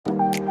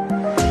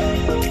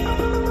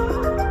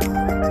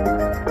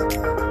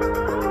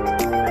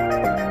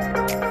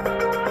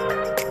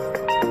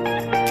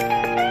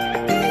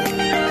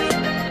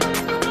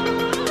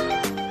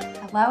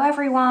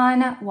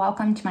everyone,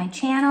 welcome to my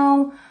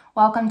channel.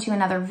 Welcome to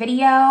another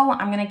video.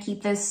 I'm gonna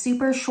keep this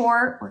super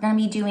short. We're gonna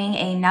be doing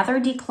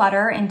another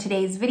declutter in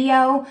today's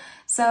video.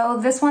 So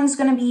this one's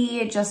gonna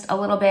be just a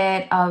little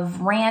bit of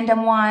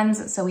random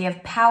ones. So we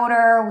have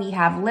powder, we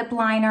have lip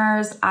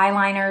liners,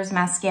 eyeliners,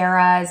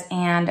 mascaras,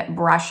 and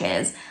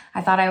brushes.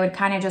 I thought I would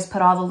kind of just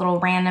put all the little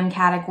random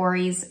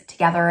categories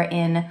together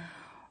in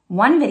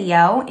one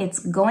video.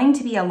 It's going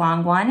to be a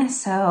long one,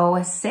 so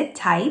sit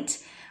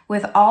tight.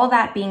 With all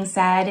that being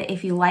said,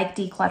 if you like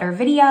declutter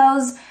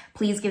videos,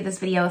 please give this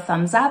video a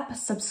thumbs up.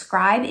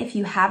 Subscribe if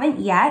you haven't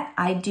yet.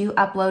 I do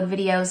upload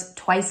videos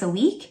twice a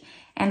week.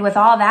 And with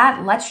all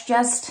that, let's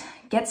just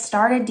get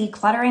started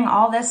decluttering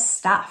all this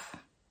stuff.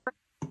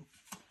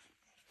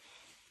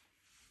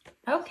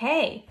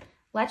 Okay,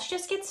 let's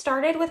just get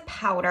started with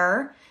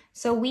powder.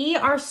 So we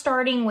are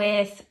starting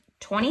with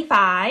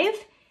 25,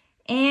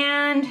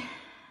 and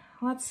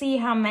let's see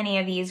how many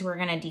of these we're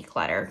gonna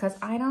declutter, because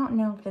I don't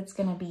know if it's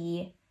gonna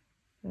be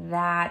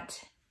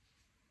that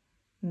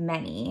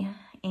many.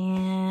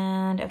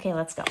 And okay,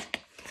 let's go.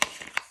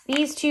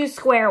 These two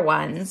square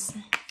ones.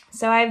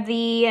 So I have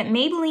the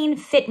Maybelline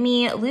Fit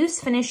Me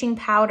Loose Finishing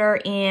Powder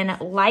in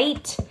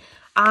Light.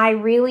 I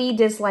really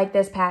dislike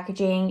this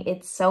packaging.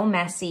 It's so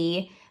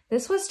messy.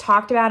 This was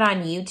talked about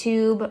on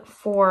YouTube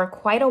for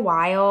quite a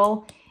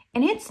while,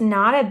 and it's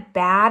not a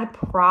bad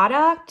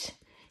product.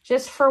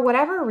 Just for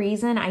whatever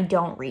reason, I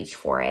don't reach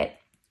for it.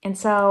 And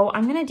so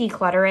I'm gonna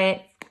declutter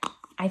it.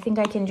 I think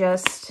I can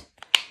just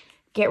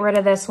get rid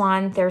of this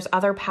one. There's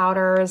other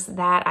powders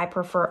that I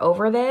prefer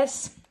over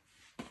this.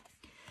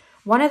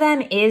 One of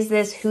them is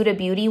this Huda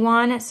Beauty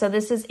one. So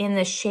this is in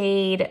the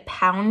shade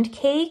Pound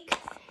Cake.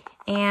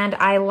 And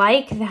I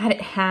like that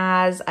it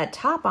has a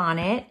top on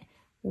it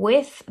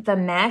with the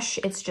mesh.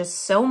 It's just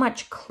so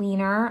much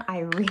cleaner.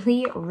 I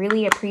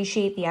really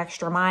appreciate the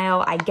extra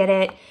mile. I get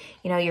it.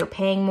 You know, you're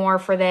paying more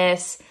for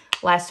this,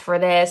 less for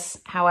this.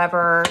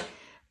 However,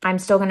 I'm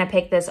still gonna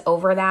pick this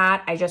over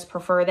that. I just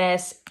prefer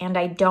this. And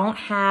I don't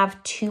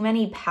have too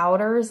many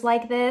powders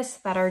like this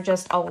that are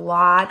just a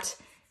lot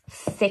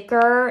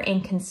thicker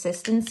in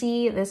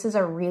consistency. This is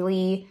a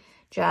really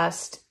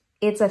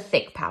it's a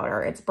thick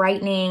powder. It's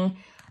brightening.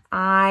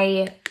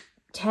 I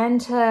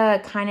tend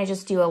to kind of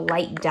just do a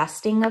light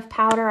dusting of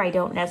powder. I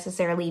don't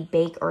necessarily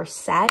bake or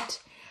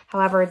set.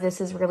 However,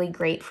 this is really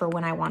great for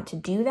when I want to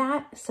do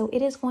that. So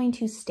it is going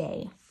to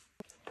stay.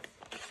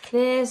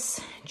 This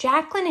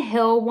Jaclyn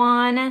Hill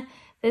one,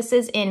 this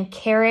is in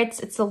Carrots.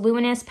 It's a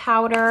luminous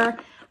powder.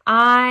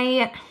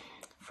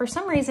 For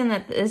some reason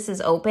that this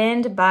is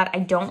opened, but I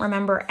don't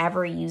remember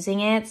ever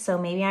using it. So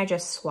maybe I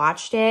just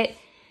swatched it.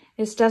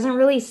 This doesn't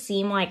really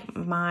seem like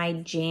my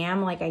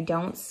jam. Like, I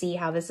don't see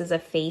how this is a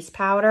face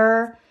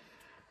powder.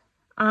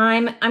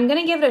 I'm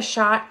gonna give it a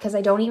shot because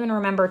I don't even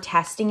remember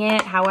testing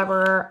it.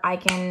 However, I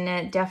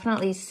can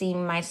definitely see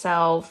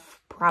myself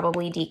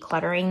probably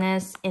decluttering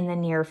this in the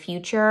near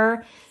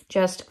future.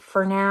 Just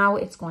for now,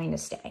 it's going to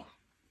stay.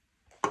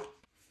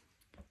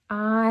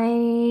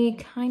 I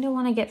kind of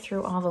want to get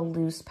through all the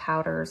loose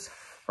powders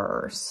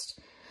first.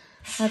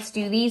 Let's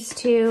do these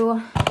two.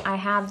 I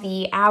have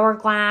the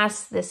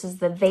Hourglass. This is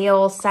the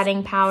Veil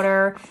Setting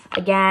Powder.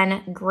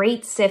 Again,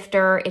 great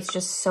sifter. It's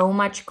just so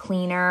much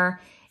cleaner.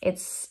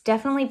 It's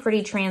definitely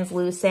pretty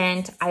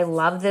translucent. I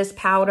love this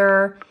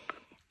powder.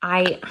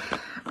 I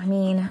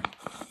mean,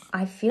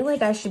 I feel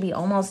like I should be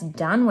almost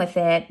done with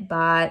it,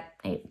 but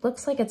it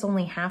looks like it's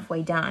only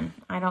halfway done.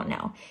 I don't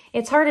know.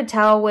 It's hard to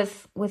tell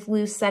with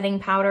loose setting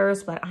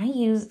powders, but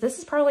this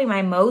is probably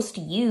my most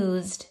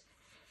used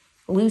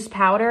loose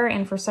powder,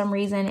 and for some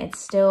reason it's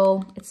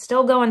still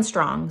going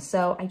strong.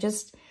 So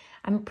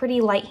I'm a pretty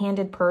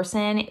light-handed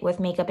person with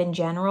makeup in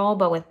general,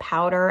 but with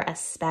powder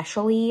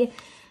especially.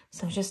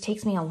 So it just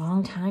takes me a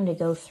long time to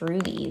go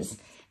through these.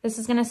 This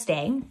is gonna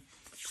stay.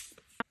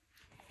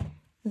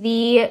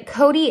 The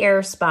Coty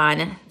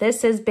Airspun.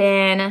 This has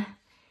been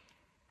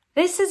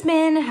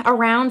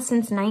around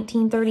since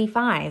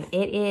 1935.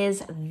 It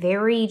is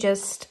very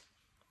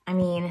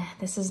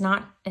this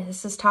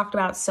is talked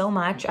about so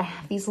much. I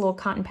have these little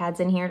cotton pads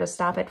in here to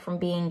stop it from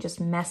being just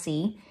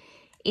messy.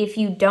 If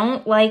you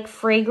don't like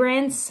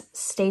fragrance,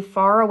 stay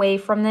far away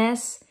from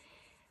this.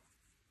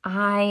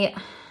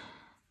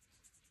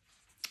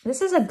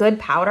 This is a good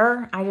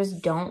powder. I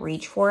just don't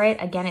reach for it.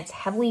 Again, it's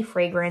heavily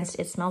fragranced.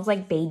 It smells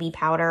like baby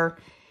powder.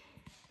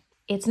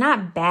 It's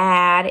not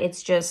bad.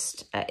 It's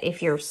just,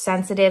 if you're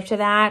sensitive to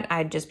that,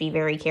 I'd just be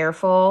very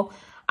careful.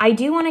 I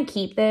do want to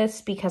keep this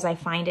because I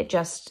find it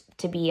just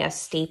to be a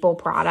staple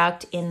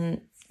product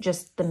in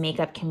just the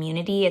makeup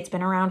community. It's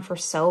been around for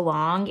so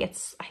long.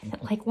 It's, I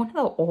think, like one of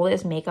the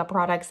oldest makeup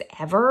products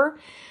ever.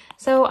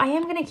 So I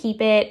am going to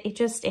keep it.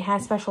 It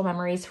has special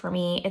memories for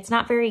me. It's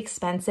not very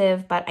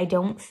expensive, but I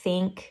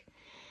think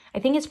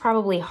it's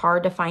probably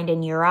hard to find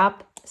in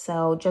Europe.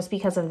 So just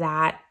because of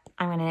that,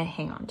 I'm going to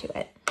hang on to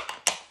it.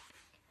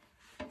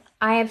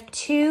 I have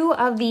two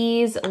of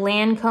these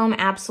Lancome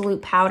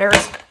Absolute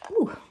powders.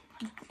 Ooh,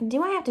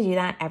 do I have to do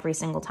that every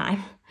single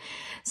time?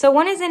 So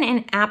one is in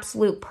an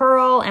Absolute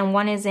Pearl and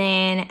one is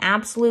in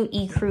Absolute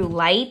Ecru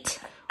Light.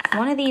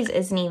 One of these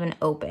isn't even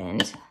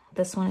opened.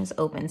 This one is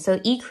open. So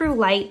Ecru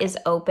Light is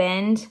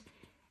opened,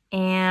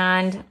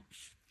 and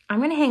I'm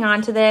going to hang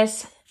on to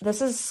this.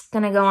 This is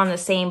going to go on the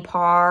same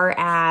par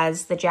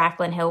as the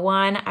Jaclyn Hill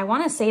one. I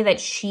want to say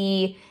that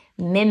she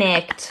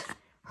mimicked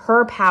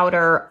her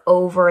powder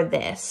over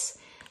this.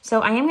 So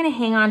I am going to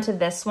hang on to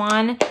this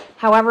one.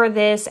 However,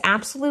 this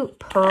Absolute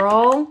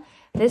Pearl,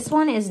 this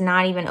one is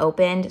not even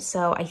opened.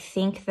 So I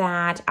think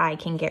that I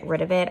can get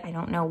rid of it. I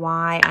don't know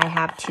why I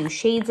have two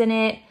shades in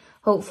it.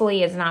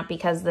 Hopefully it's not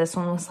because this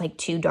one was like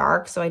too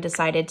dark. So I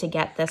decided to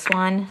get this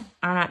one.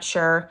 I'm not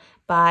sure,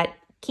 but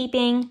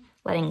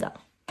letting go.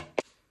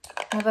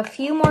 I have a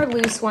few more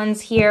loose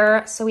ones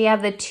here. So we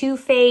have the Too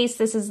Faced.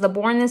 This is the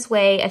Born This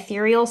Way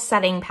Ethereal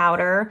Setting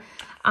Powder.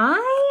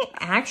 I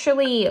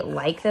actually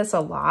like this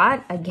a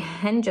lot.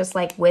 Again, just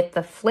like with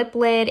the flip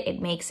lid,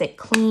 it makes it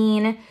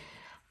clean.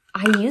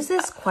 I use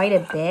this quite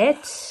a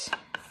bit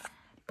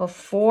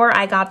before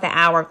I got the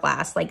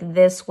Hourglass. Like,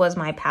 this was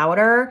my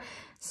powder.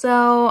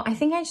 So I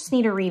think I just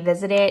need to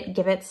revisit it,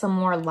 give it some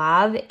more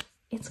love.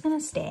 It's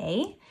gonna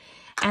stay.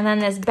 And then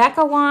this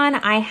Becca one,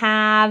 I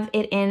have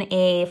it in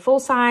a full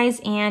size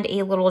and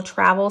a little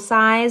travel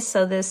size.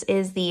 So this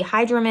is the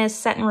Hydro Mist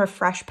Set and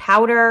Refresh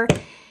Powder.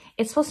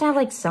 It's supposed to have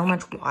like so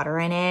much water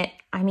in it.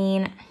 I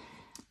mean,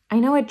 I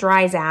know it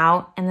dries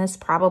out, and this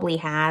probably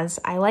has.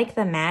 I like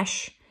the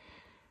mesh,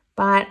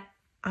 but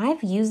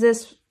I've used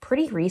this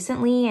pretty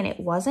recently and it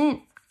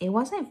wasn't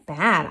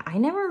bad. I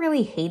never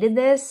really hated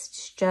this.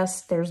 It's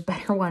just there's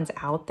better ones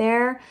out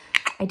there.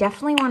 I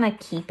definitely want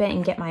to keep it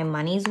and get my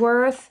money's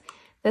worth.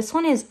 This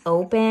one is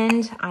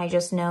opened. I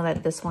just know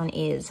that this one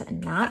is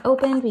not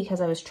opened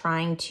because I was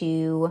trying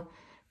to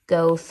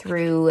go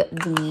through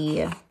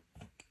the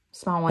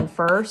small one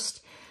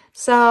first.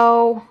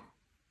 So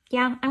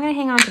yeah, I'm going to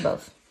hang on to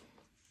both.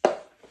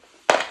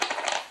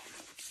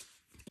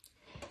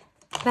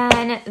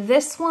 Then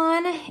this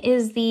one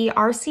is the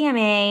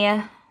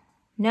RCMA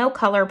No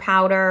Color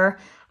Powder.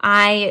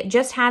 I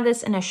just had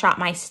this in a Shop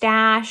My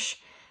Stash.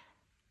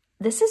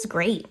 This is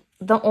great.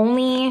 The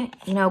only,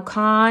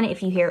 con,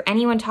 if you hear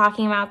anyone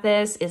talking about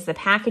this, is the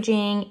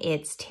packaging.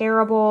 It's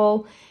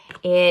terrible.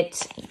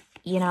 It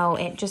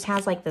just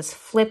has like this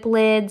flip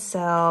lid,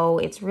 so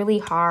it's really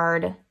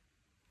hard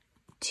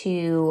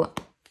to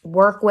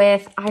work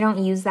with. I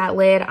don't use that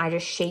lid. I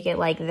just shake it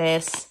like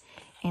this,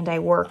 and I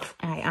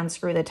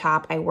unscrew the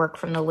top. I work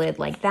from the lid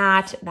like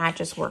that. That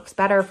just works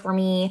better for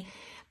me.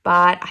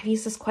 But I've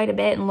used this quite a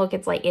bit, and look,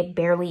 it's like it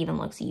barely even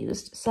looks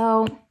used.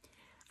 So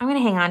I'm going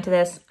to hang on to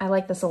this. I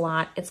like this a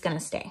lot. It's going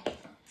to stay.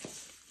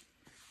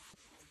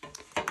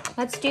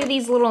 Let's do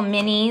these little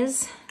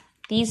minis.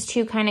 These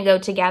two kind of go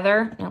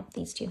together. Nope,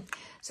 these two.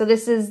 So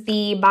this is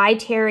the By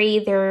Terry.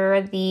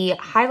 They're the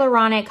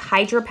Hyaluronic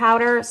Hydra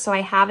Powder. So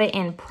I have it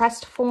in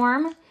pressed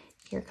form.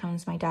 Here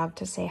comes my dog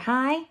to say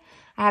hi.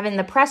 I have it in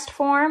the pressed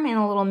form in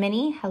a little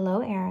mini.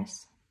 Hello,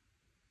 Eris.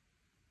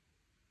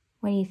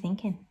 What are you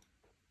thinking?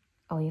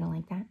 Oh, you don't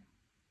like that?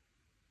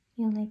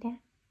 You don't like that?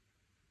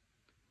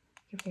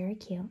 You're very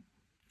cute.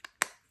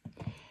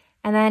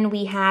 And then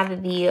we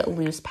have the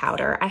loose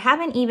powder. I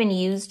haven't even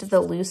used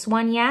the loose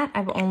one yet.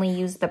 I've only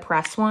used the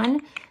press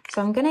one.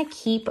 So I'm going to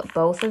keep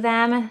both of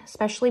them,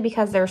 especially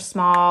because they're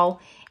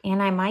small.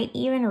 And I might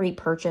even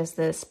repurchase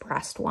this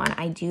pressed one.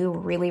 I do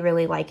really,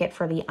 really like it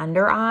for the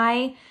under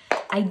eye.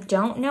 I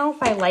don't know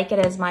if I like it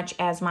as much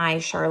as my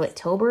Charlotte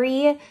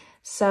Tilbury.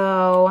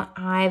 So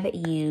I've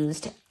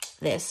used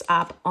this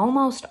up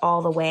almost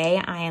all the way.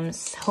 I am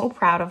so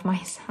proud of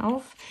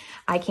myself.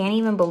 I can't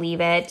even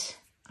believe it.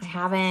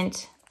 I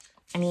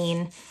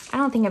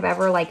don't think I've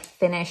ever like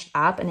finished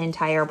up an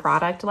entire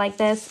product like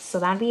this. So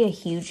that'd be a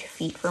huge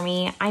feat for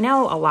me. I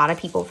know a lot of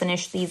people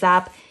finish these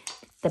up.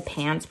 The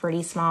pan's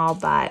pretty small,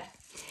 but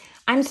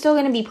I'm still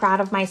going to be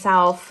proud of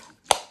myself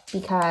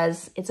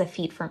because it's a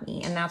feat for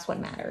me, and that's what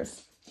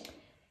matters.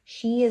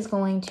 She is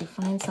going to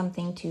find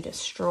something to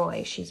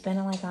destroy. She's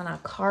been like on a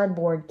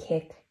cardboard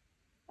kick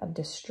of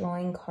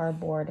destroying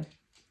cardboard.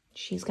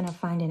 She's going to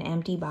find an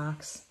empty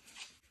box.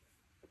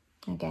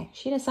 Okay,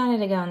 she decided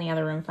to go in the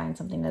other room, find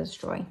something to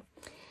destroy.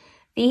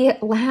 The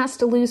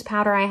last loose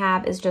powder I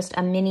have is just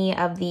a mini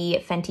of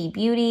the Fenty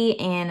Beauty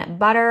in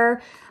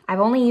Butter.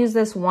 I've only used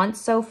this once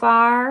so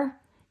far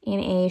in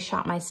a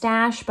Shop My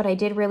Stash, but I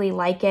did really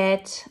like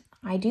it.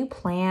 I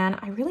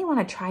really want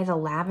to try the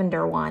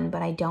lavender one,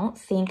 but I don't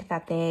think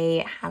that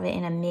they have it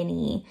in a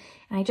mini.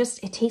 And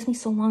it takes me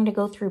so long to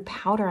go through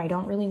powder. I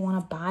don't really want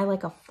to buy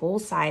like a full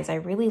size. I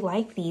really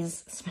like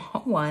these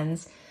small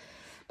ones.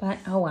 But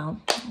oh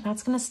well,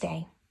 that's going to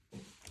stay.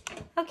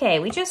 Okay,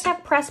 we just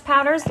have pressed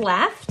powders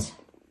left.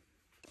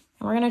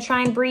 And we're going to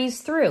try and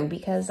breeze through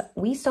because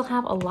we still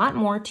have a lot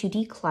more to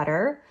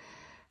declutter.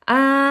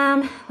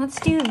 Let's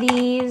do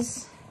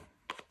these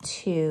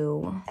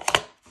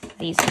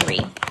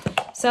three.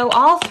 So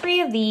all three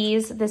of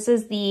these, this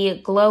is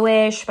the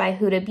Glowish by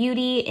Huda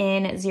Beauty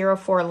in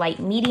 04 Light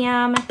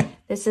Medium.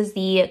 This is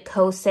the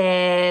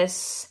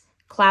Kosas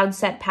Cloud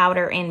Set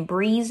Powder in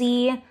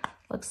Breezy.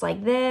 looks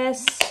like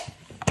this.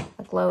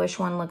 The glowish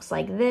one looks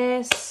like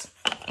this.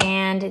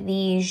 And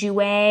the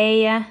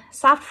Jouer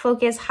Soft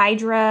Focus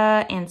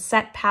Hydra and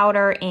Set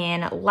Powder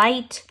in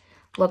Light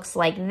looks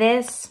like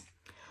this.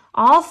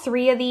 All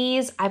three of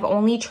these I've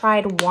only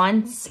tried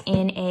once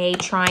in a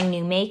trying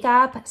new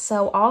makeup.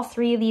 So all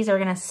three of these are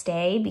gonna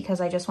stay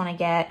because I just wanna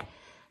get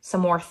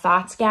some more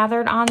thoughts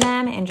gathered on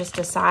them and just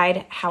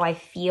decide how I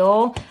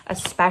feel.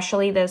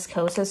 Especially this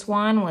Kosas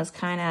one was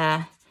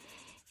kinda,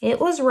 it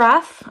was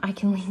rough. I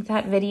can link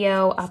that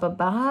video up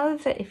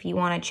above if you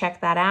wanna check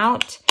that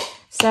out.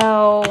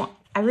 So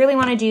I really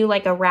wanna do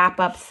like a wrap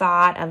up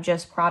thought of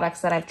just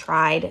products that I've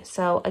tried.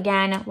 So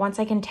again, once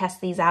I can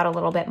test these out a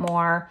little bit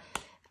more,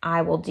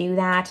 I will do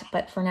that,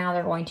 but for now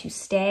they're going to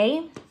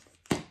stay.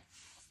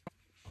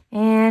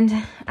 And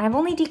I've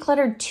only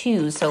decluttered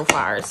 2 so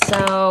far,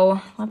 so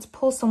let's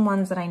pull some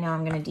ones that I know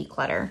I'm gonna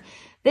declutter.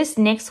 This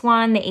NYX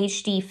one, the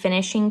HD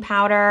Finishing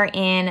Powder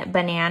in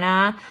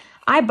Banana,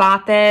 I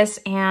bought this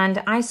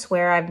and I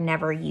swear I've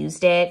never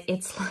used it.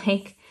 It's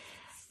like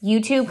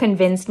YouTube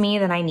convinced me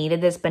that I needed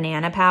this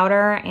banana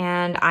powder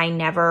and I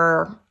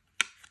never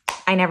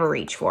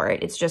reach for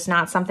it. It's just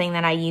not something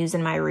that I use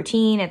in my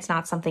routine. It's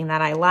not something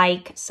that I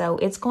like. So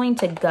it's going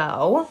to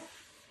go.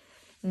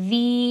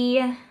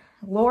 The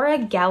Laura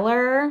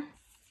Geller,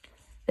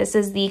 this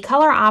is the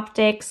Color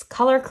Optics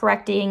Color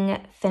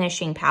Correcting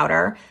Finishing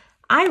Powder.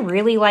 I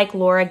really like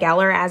Laura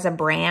Geller as a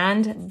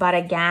brand, but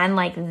again,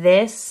 like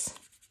this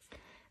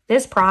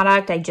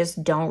product, I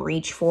just don't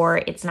reach for.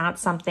 It's not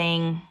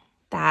something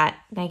that,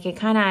 like, it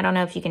kind of, I don't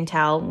know if you can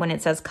tell when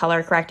it says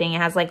color correcting,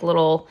 it has like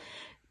little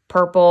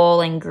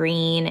purple and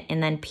green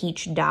and then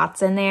peach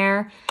dots in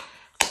there.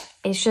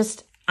 It's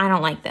just, I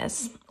don't like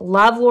this.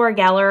 Love Laura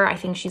Geller. I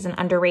think she's an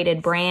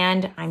underrated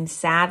brand. I'm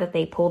sad that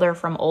they pulled her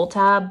from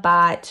Ulta,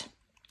 but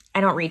I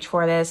don't reach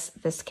for this.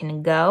 This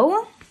can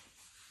go.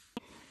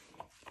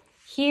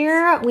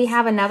 Here we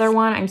have another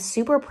one I'm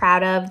super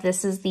proud of.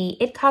 This is the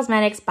It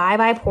Cosmetics Bye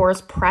Bye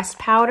Pores Pressed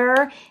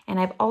Powder. And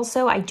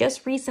I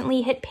just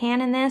recently hit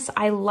pan in this.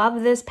 I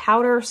love this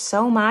powder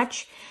so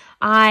much.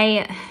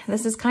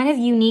 This is kind of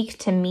unique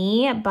to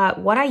me, but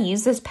what I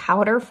use this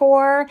powder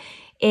for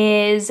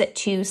is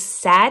to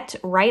set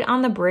right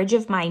on the bridge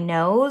of my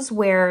nose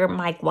where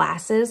my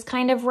glasses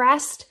kind of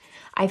rest.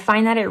 I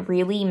find that it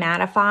really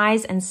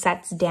mattifies and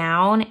sets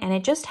down, and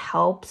it just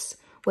helps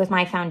with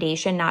my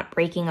foundation not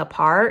breaking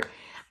apart.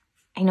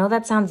 I know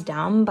that sounds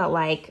dumb, but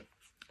like,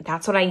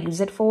 that's what I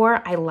use it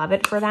for. I love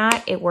it for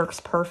that. It works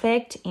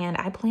perfect, and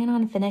I plan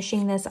on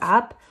finishing this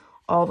up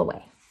all the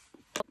way.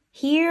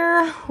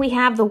 Here we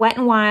have the Wet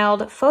n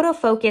Wild Photo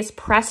Focus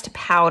Pressed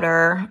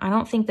Powder. I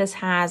don't think this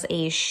has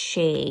a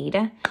shade.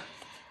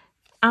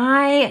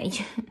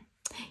 You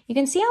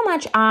can see how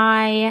much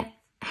I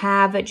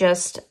have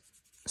just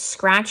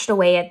scratched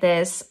away at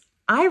this.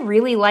 I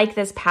really like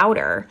this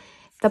powder.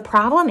 The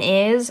problem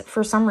is,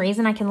 for some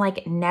reason, I can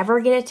like never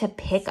get it to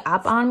pick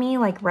up on me.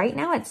 Like right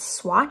now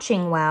it's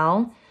swatching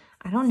well.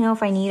 I don't know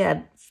if I need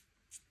a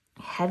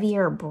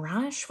heavier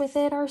brush with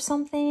it or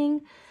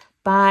something.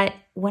 But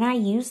when I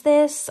use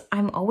this,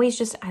 I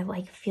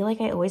feel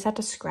like I always have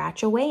to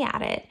scratch away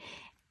at it.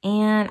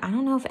 And I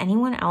don't know if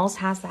anyone else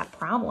has that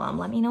problem.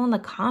 Let me know in the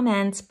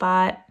comments,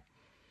 but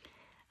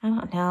I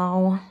don't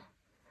know.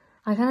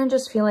 I kind of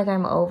just feel like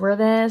I'm over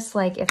this.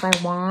 Like if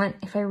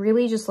I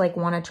really just like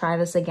want to try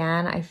this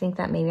again, I think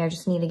that maybe I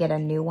just need to get a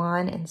new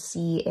one and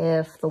see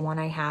if the one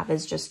I have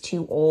is just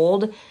too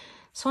old.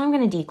 So I'm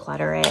going to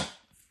declutter it.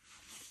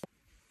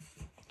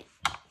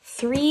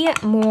 3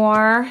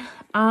 more.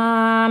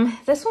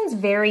 This one's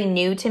very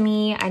new to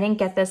me. I didn't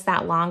get this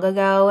that long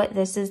ago.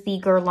 This is the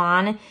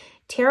Guerlain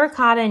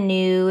Terracotta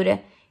Nude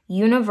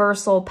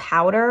Universal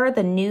Powder,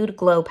 the Nude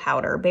Glow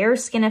Powder. Bare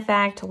skin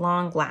effect,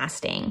 long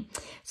lasting.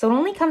 So it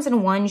only comes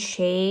in 1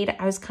 shade.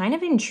 I was kind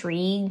of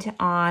intrigued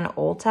on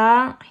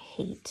Ulta. I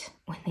hate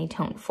when they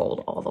don't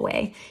fold all the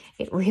way.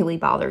 It really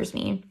bothers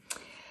me.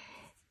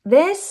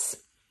 This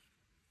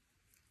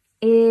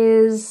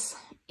is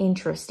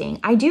interesting.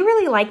 I do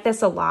really like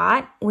this a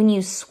lot. When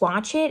you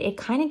swatch it, it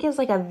kind of gives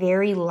like a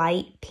very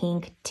light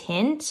pink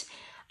tint.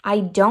 I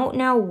don't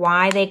know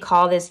why they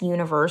call this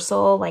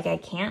universal. Like I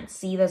can't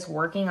see this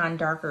working on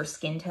darker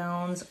skin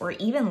tones or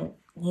even,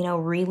 you know,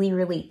 really,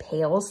 really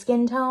pale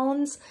skin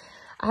tones.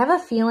 I have a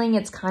feeling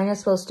it's kind of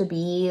supposed to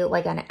be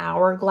like an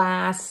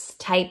Hourglass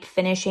type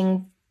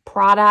finishing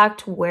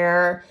product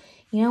where,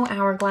 you know,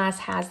 Hourglass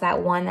has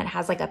that one that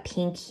has like a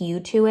pink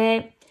hue to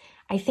it.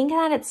 I think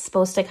that it's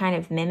supposed to kind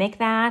of mimic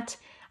that.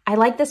 I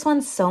like this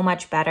one so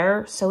much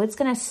better, so it's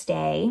gonna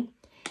stay.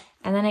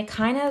 And then it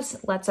kind of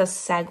lets us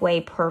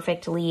segue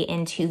perfectly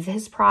into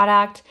this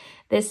product.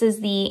 This is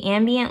the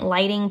Ambient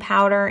Lighting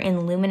Powder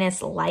in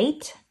Luminous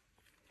Light.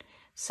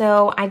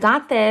 So I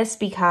got this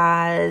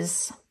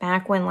because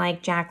back when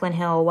like Jaclyn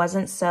Hill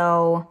wasn't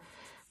so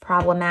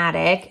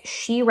problematic,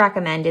 she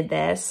recommended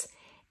this.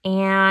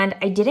 And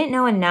I didn't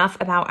know enough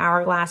about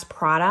Hourglass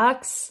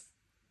products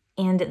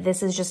and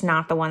this is just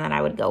not the one that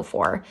I would go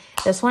for.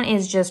 This one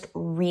is just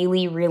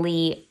really,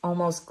 really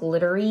almost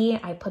glittery.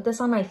 I put this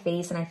on my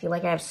face and I feel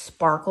like I have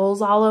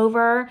sparkles all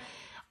over.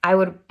 I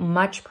would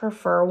much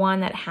prefer one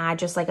that had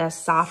just like a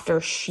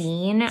softer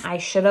sheen. I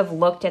should have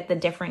looked at the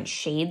different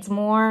shades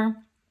more.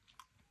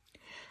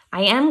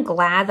 I am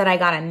glad that I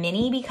got a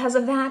mini because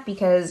of that,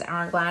 because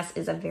Hourglass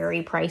is a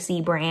very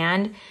pricey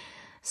brand.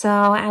 So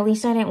at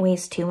least I didn't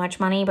waste too much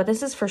money, but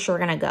this is for sure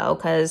gonna go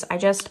because I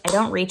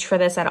don't reach for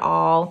this at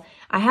all.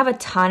 I have a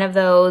ton of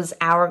those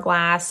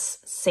Hourglass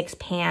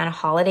 6-pan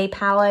holiday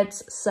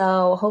palettes,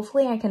 so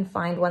hopefully I can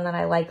find one that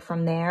I like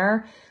from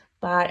there.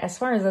 But as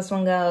far as this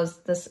one goes,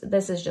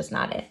 this is just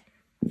not it.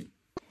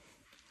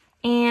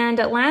 And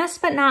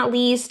last but not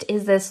least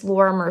is this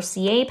Laura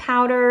Mercier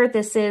powder.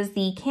 This is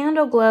the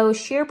Candle Glow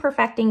Sheer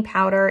Perfecting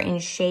Powder in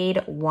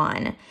shade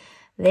 1.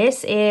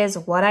 This is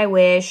what I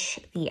wish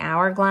the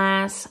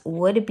Hourglass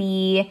would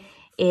be.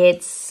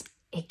 It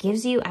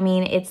gives you, I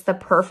mean, it's the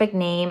perfect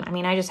name. I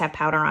mean, I just have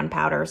powder on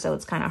powder, so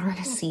it's kind of hard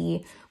to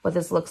see what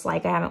this looks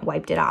like. I haven't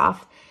wiped it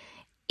off.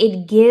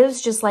 It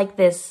gives just like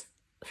this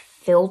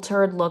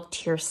filtered look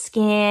to your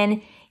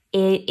skin.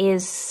 It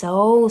is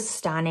so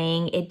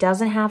stunning. It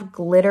doesn't have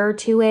glitter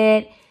to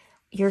it.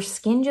 Your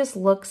skin just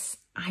looks,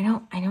 I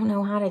don't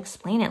know how to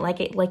explain it.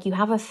 Like you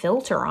have a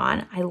filter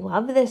on. I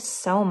love this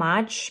so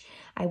much.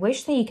 I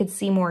wish that you could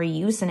see more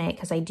use in it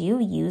because I do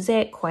use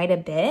it quite a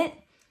bit.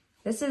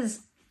 This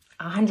is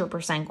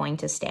 100% going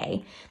to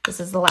stay. This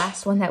is the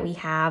last one that we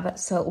have.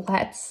 So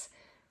let's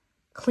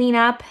clean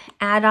up,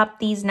 add up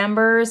these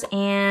numbers,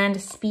 and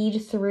speed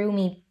through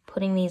me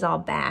putting these all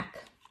back.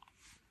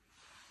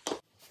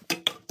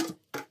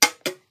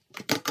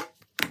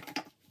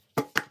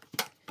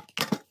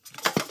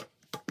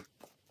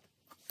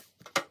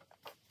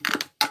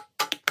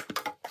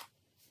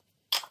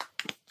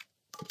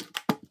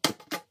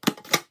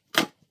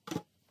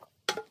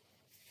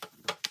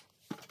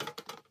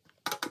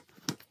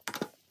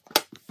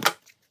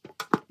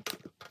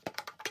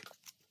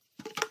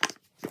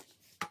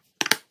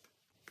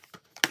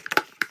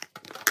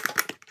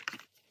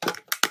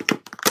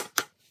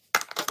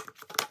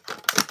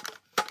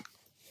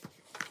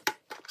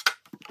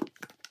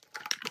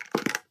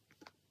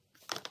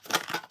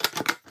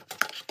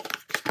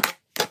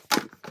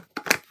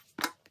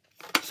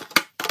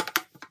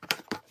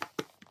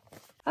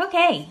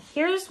 Okay,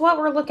 here's what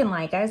we're looking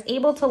like. I was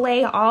able to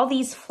lay all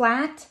these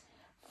flat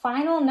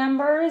final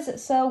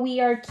numbers. So we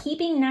are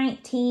keeping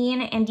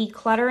 19 and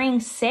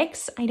decluttering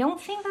 6. I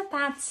don't think that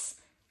that's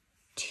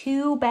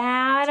too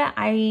bad.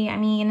 I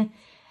mean,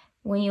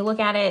 when you look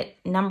at it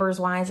numbers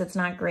wise, it's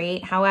not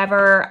great.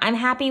 However, I'm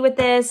happy with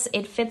this.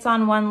 It fits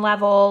on one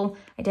level.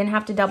 I didn't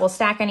have to double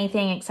stack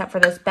anything except for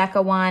this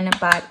Becca one,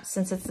 but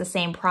since it's the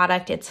same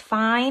product, it's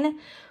fine.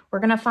 We're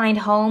gonna find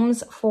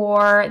homes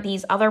for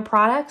these other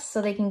products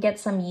so they can get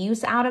some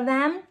use out of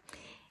them.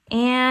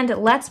 And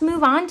let's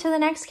move on to the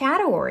next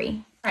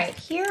category. All right,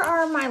 here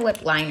are my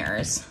lip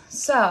liners.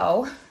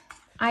 So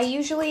I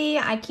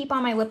keep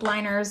all my lip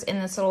liners in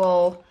this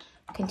little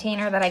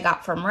container that I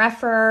got from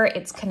Refer.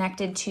 It's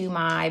connected to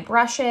my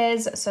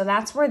brushes. So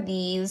that's where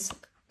these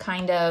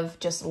kind of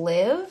just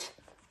live.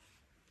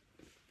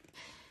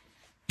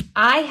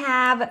 I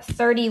have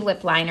 30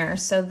 lip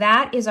liners. So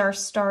that is our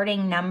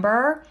starting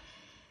number.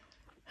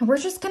 We're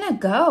just gonna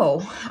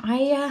go.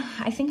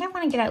 I think I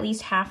wanna get at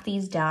least half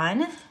these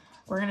done.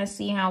 We're gonna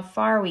see how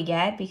far we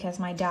get because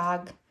my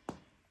dog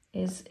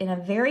is in a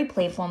very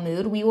playful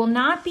mood. We will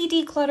not be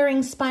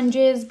decluttering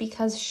sponges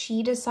because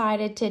she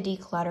decided to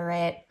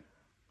declutter it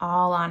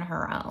all on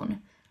her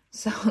own.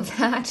 So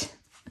that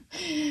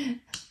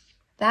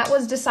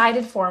was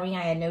decided for me.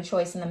 I had no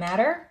choice in the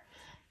matter.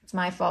 It's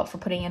my fault for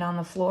putting it on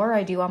the floor.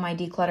 I do all my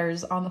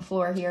declutters on the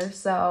floor here,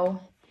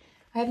 so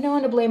I have no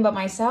one to blame but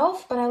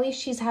myself, but at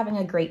least she's having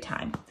a great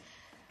time.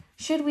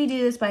 Should we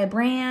do this by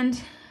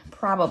brand?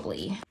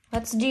 Probably.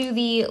 Let's do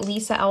the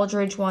Lisa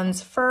Eldridge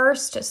ones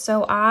first.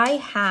 So I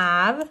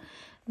have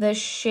the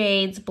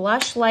shades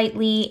Blush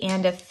Lightly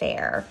and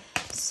Affair.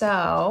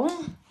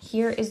 So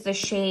here is the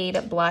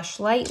shade Blush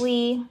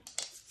Lightly.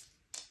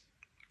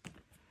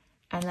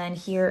 And then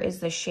here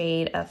is the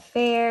shade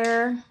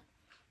Affair.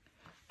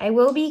 I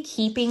will be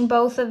keeping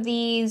both of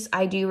these.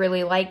 I do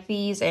really like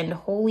these, and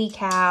holy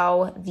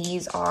cow,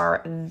 these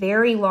are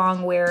very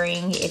long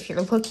wearing. If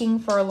you're looking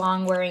for a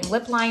long wearing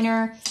lip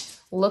liner,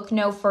 look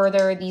no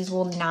further. These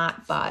will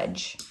not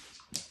budge.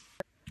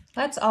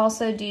 Let's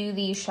also do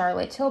the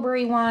Charlotte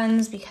Tilbury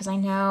ones because I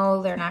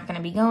know they're not going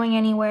to be going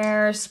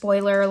anywhere.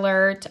 Spoiler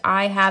alert,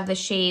 I have the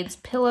shades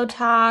Pillow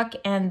Talk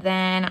and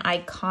then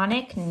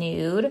Iconic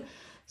Nude.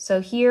 So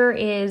here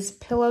is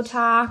Pillow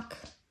Talk.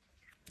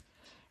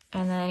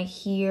 And then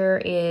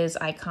here is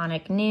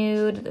Iconic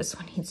Nude. This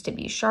one needs to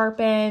be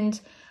sharpened.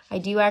 I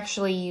do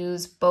actually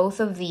use both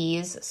of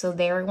these, so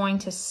they're going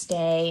to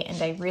stay,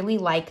 and I really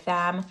like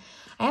them.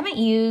 I haven't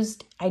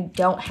used any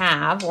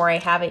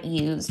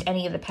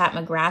of the Pat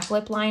McGrath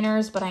lip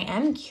liners, but I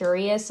am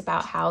curious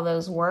about how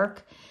those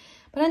work.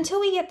 But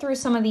until we get through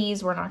some of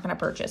these, we're not going to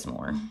purchase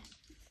more.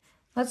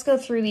 Let's go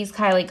through these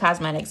Kylie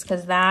Cosmetics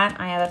because that,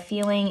 I have a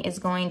feeling, is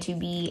going to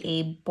be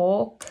a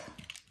bulk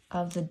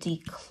of the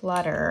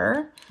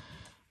declutter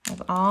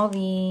of all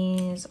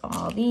these,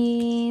 all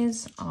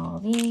these, all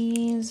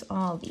these,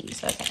 all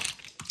these. Okay.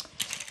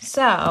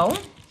 So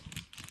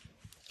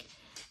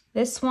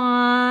this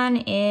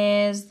one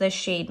is the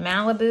shade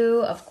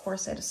Malibu. Of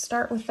course, I had to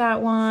start with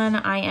that one.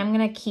 I am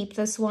going to keep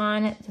this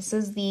one. This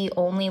is the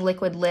only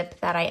liquid lip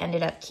that I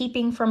ended up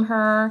keeping from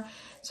her.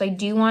 So I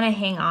do want to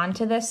hang on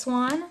to this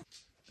one.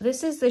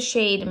 This is the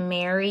shade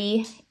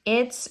Mary.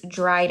 It's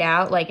dried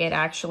out, like it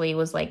actually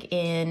was like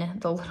in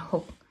the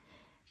little,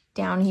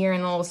 down here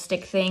in the little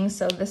stick thing.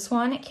 So this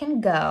one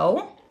can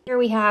go. Here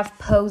we have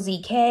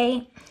Posy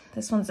K.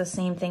 This one's the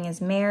same thing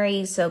as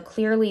Mary, so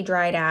clearly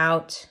dried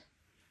out.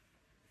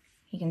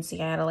 You can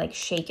see I had to like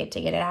shake it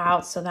to get it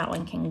out, so that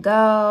one can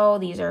go.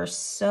 These are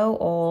so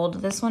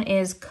old. This one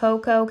is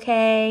Coco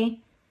K.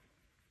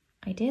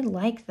 I did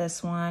like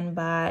this one,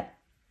 but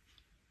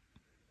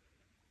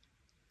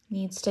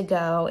needs to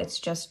go. It's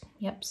just,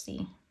 yep,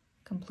 see,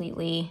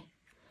 completely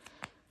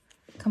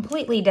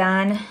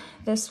done.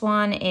 This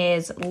one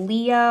is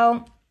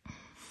Leo.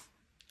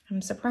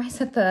 I'm surprised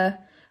that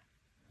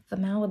the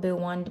Malibu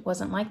one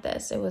wasn't like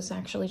this. It was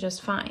actually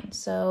just fine.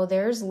 So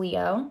there's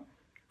Leo.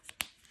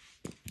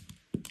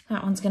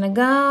 That one's gonna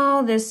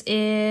go. This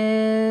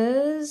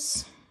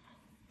is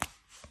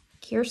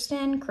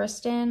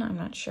Kristen, I'm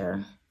not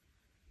sure.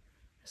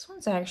 This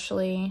one's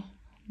actually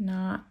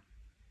not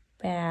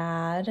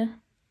bad,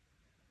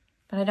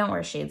 but I don't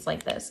wear shades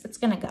like this. It's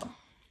gonna go.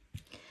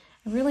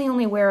 I really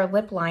only wear a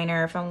lip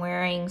liner if I'm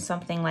wearing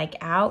something like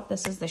Out.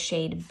 This is the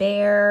shade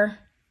Bear,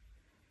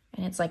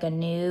 and it's like a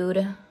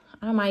nude.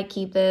 I might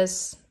keep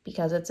this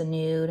because it's a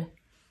nude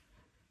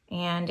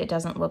and it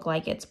doesn't look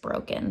like it's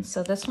broken.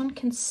 So this one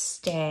can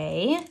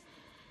stay.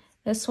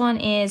 This one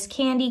is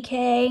Candy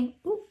K.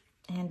 Ooh,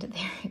 and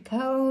there it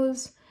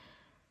goes.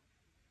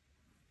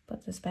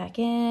 Put this back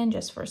in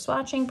just for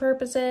swatching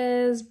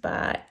purposes,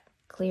 but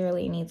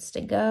clearly needs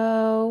to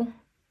go.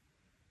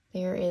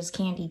 There is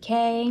Candy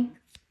K.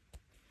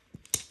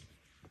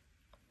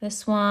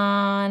 This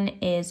one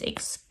is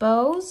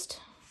Exposed.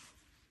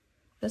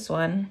 This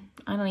one,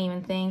 I don't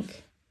even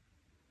think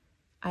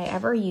I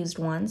ever used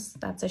once.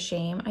 That's a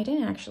shame. I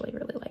didn't actually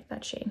really like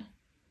that shade.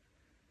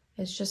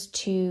 It's just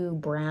too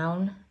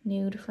brown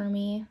nude for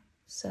me.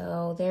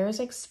 So there's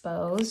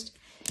Exposed.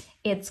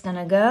 It's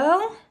gonna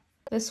go.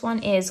 This one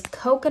is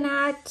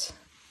Coconut.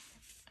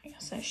 I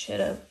guess I should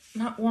have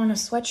not worn a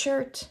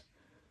sweatshirt.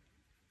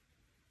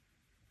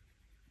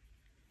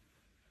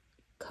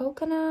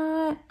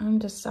 Coconut, I'm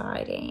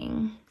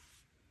deciding.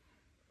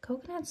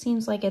 Coconut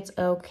seems like it's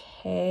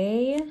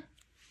okay.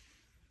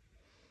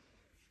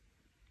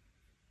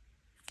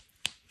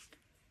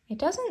 It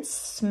doesn't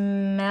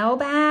smell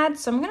bad,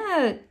 so I'm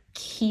gonna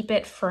keep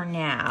it for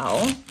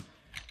now.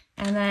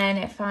 And then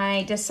if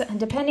I,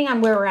 depending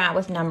on where we're at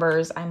with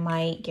numbers, I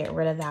might get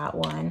rid of that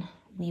one.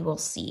 We will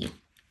see.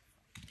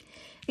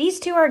 These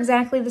two are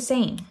exactly the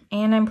same,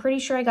 and I'm pretty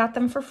sure I got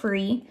them for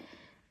free.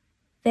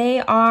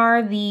 They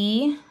are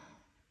the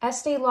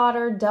Estee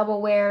Lauder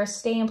Double Wear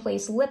Stay in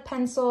Place Lip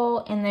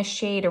Pencil in the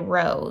shade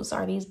Rose.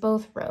 Are these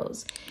both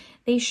Rose?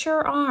 They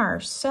sure are.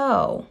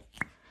 So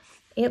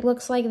it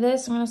looks like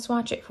this. I'm going to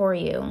swatch it for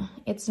you.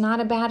 It's not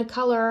a bad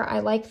color. I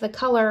like the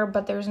color,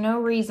 but there's no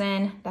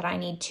reason that I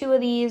need two of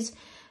these.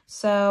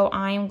 So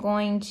I'm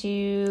going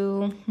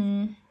to,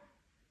 I'm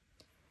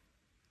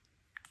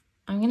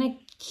going to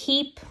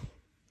keep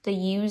the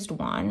used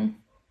one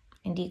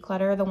and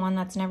declutter the one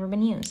that's never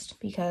been used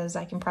because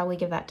I can probably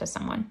give that to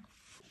someone.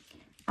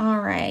 All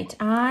right,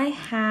 I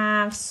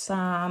have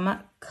some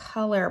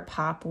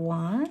ColourPop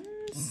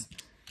ones.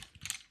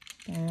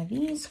 There are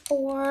these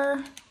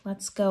four.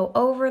 Let's go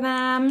over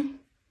them.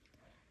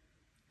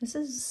 This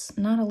is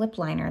not a lip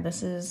liner.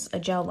 This is a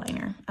gel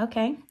liner.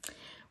 Okay,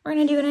 we're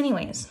gonna do it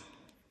anyways.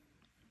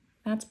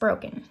 That's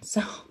broken,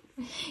 so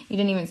you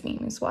didn't even see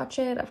me swatch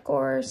it, of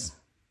course.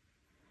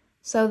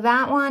 So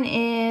that one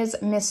is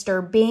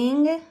Mr.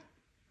 Bing,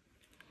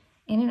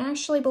 and it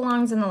actually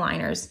belongs in the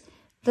liners.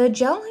 The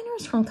gel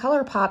liners from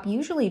ColourPop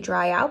usually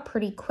dry out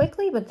pretty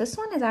quickly, but this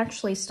one is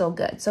actually still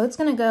good. So it's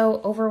gonna go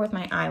over with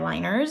my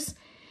eyeliners.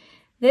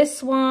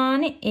 This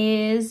one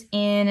is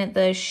in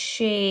the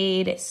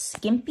shade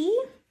Skimpy.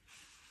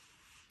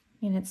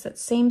 And it's that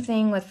same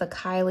thing with the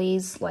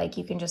Kylie's, like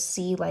you can just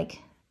see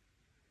like,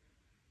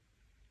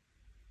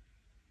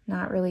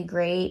 not really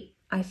great.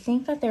 I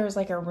think that there was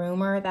like a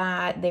rumor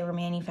that they were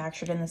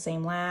manufactured in the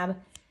same lab.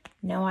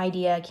 No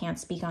idea, can't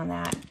speak on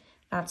that.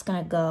 That's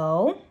gonna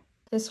go.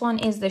 This one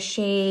is the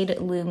shade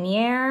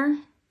Lumiere.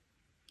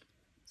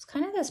 It's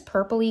kind of this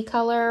purpley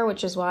color,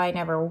 which is why I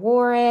never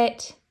wore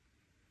it.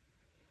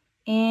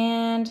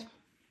 And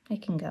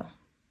it can go.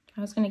 I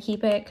was gonna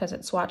keep it because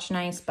it swatched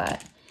nice,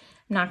 but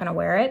I'm not gonna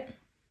wear it.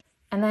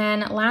 And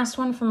then last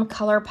one from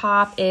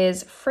ColourPop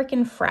is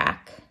Frickin'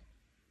 Frack,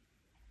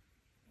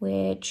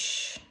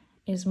 which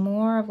is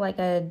more of like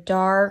a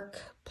dark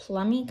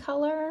plummy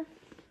color.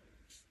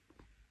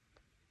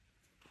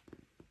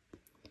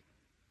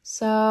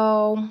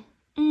 So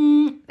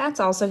that's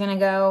also gonna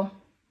go.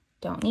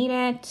 Don't need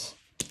it,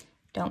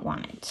 don't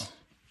want it.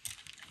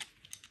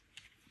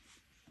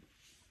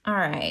 All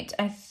right,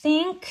 I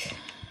think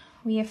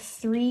we have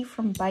 3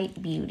 from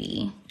Bite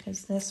Beauty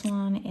because this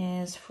one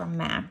is from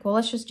MAC. Well,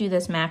 let's just do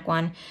this MAC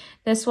one.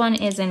 This one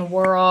is in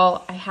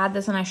Whirl. I had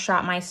this when I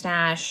shot my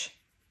stash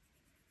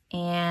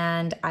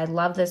and I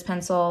love this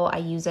pencil. I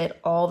use it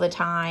all the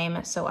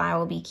time, so I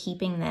will be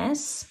keeping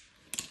this.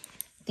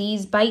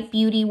 These Bite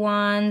Beauty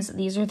ones,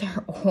 these are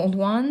their old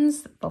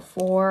ones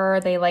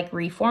before they like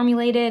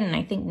reformulated, and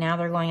I think now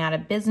they're going out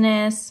of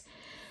business.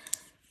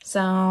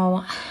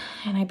 So,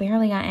 and I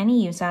barely got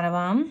any use out of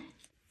them.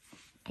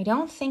 I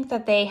don't think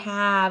that they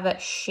have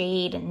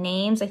shade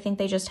names. I think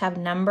they just have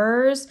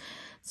numbers.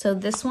 So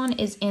this one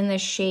is in the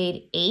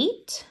shade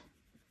 8.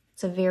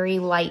 It's a very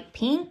light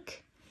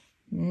pink.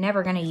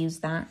 Never gonna use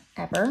that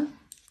ever.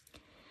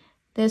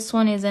 This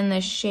one is in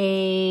the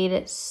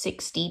shade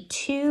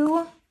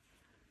 62.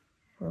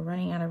 We're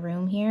running out of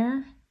room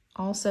here.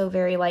 Also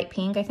very light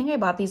pink. I think I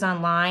bought these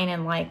online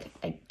and like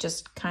I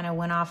just kind of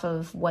went off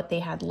of what they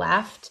had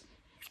left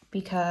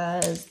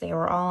because they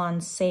were all on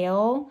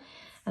sale.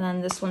 And then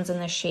this one's in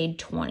the shade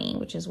 20,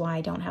 which is why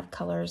I don't have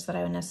colors that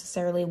I would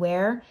necessarily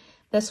wear.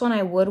 This one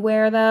I would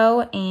wear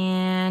though,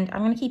 and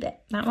I'm gonna keep it.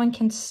 That one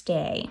can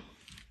stay.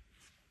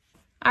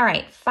 All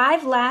right,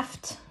 5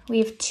 left. We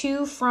have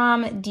 2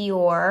 from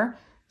Dior.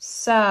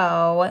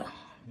 So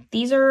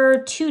these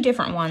are 2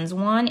 different ones.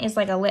 One is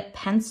like a lip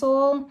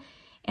pencil,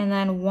 and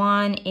then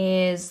one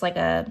is like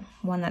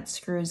one that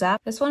screws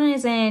up. This one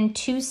is in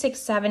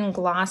 267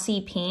 Glossy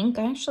Pink.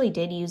 I actually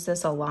did use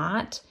this a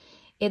lot.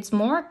 It's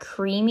more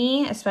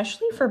creamy,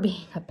 especially for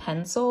being a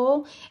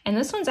pencil. And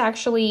this one's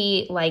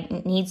actually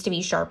like needs to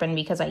be sharpened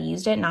because I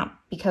used it, not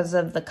because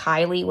of the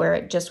Kylie where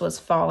it just was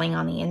falling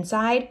on the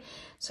inside.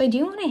 So I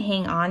do want to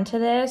hang on to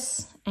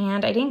this,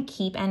 and I didn't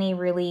keep any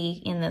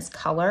really in this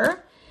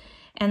color.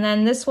 And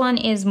then this one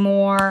is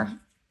more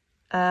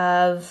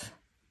of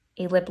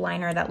a lip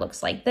liner that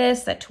looks like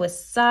this, that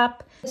twists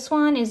up. This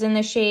one is in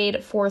the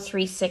shade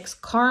 436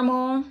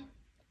 Caramel,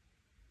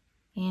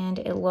 and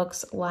it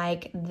looks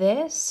like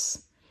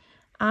this.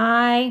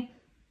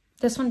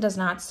 This one does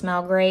not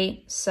smell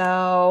great,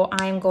 so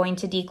I'm going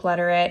to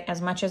declutter it.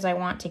 As much as I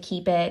want to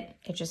keep it,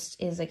 it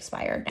just is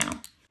expired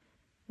now.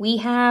 We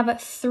have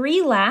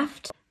 3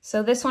 left.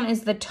 So this one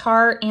is the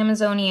Tarte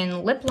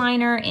Amazonian Lip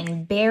Liner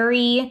in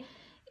Berry.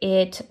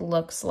 It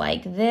looks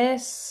like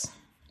this.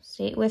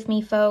 Stay with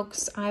me,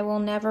 folks. I will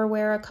never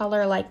wear a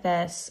color like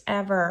this,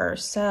 ever.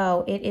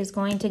 So it is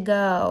going to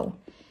go.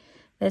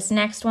 This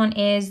next one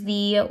is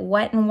the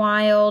Wet n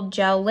Wild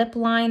Gel Lip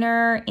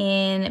Liner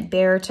in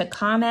Bear to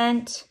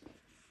Comment.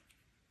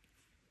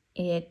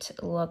 It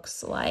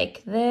looks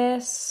like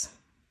this.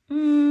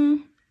 I'm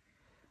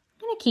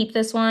gonna keep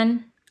this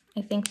one.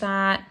 I think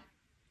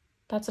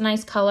that's a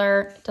nice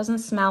color. It doesn't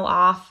smell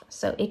off,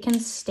 so it can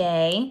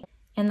stay.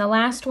 And the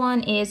last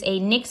one is a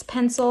NYX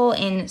pencil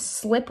in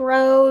Slip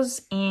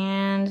Rose,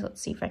 and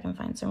let's see if I can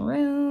find some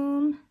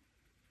room.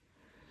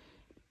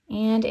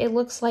 And it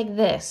looks like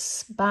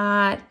this,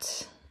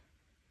 but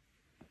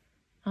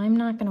I'm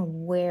not gonna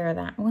wear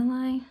that, will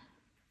I?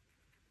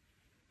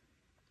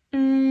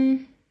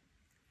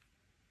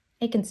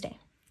 It can stay.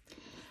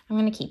 I'm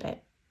gonna keep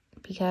it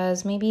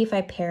because maybe if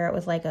I pair it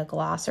with like a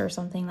gloss or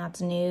something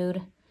that's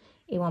nude,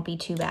 it won't be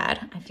too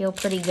bad. I feel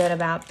pretty good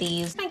about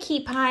these. My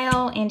keep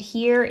pile, and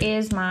here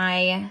is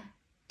my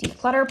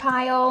declutter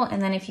pile.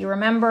 And then if you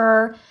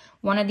remember,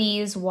 one of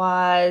these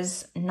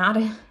was not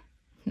a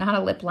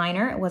lip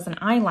liner, it was an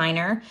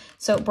eyeliner.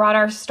 So it brought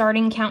our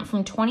starting count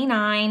from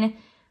 30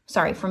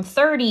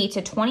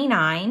 to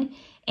 29.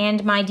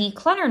 And my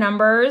declutter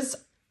numbers,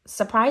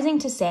 surprising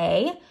to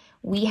say,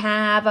 we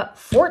have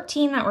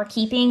 14 that we're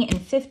keeping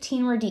and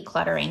 15 we're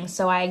decluttering.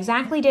 So I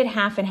exactly did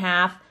half and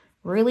half.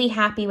 Really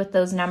happy with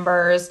those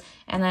numbers.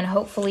 And then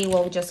hopefully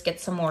we'll just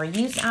get some more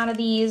use out of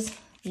these.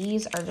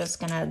 These are just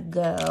gonna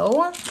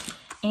go.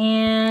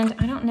 And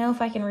I don't know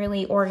if I can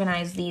really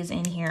organize these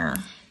in here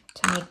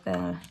to make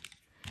the,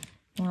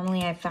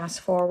 normally I fast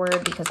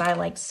forward because I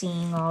like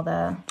seeing all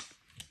the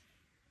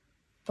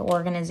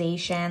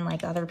organization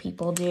like other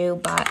people do,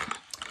 but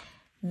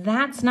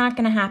that's not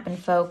gonna happen,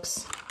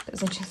 folks,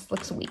 because it just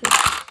looks weird.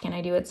 Can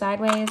I do it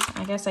sideways?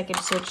 I guess I could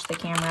switch the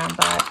camera,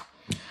 but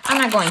I'm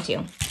not going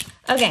to.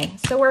 Okay,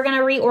 so we're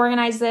gonna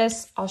reorganize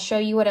this. I'll show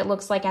you what it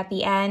looks like at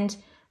the end.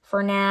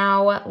 For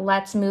now,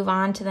 let's move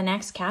on to the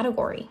next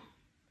category.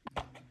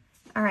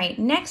 All right,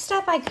 next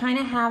up, I kind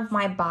of have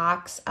my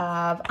box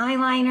of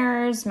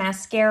eyeliners,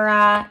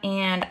 mascara,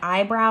 and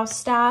eyebrow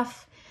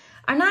stuff.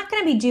 I'm not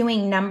gonna be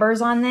doing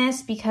numbers on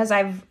this because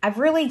I've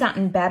really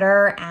gotten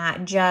better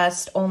at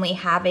just only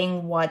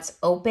having what's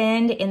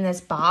opened in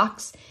this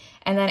box,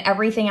 and then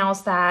everything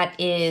else that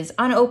is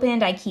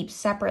unopened, I keep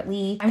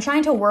separately. I'm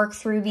trying to work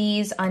through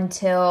these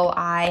until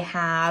I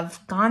have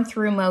gone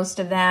through most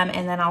of them,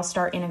 and then I'll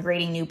start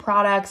integrating new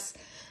products.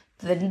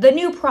 The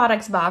new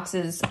products box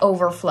is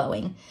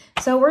overflowing.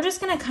 So we're just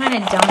gonna kind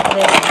of dump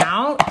this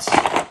out.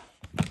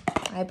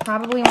 I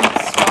probably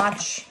won't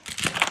swatch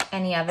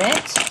any of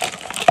it.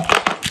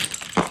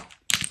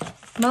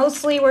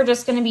 Mostly we're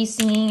just gonna be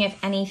seeing if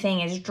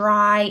anything is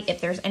dry, if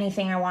there's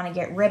anything I wanna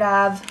get rid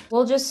of.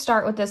 We'll just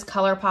start with this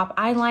ColourPop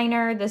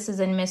eyeliner. This is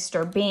in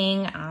Mr.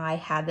 Bing. I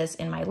had this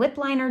in my lip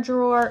liner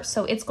drawer,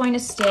 so it's going to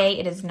stay.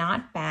 It is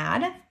not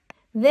bad.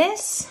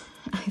 This,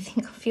 I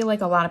feel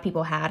like a lot of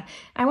people had.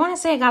 I wanna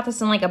say I got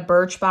this in like a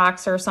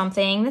Birchbox or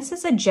something. This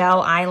is a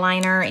gel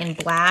eyeliner in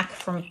black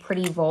from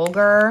Pretty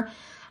Vulgar.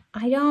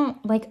 I'm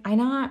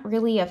not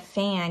really a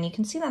fan. You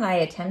can see that I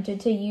attempted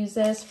to use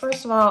this.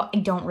 First of all, I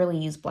don't really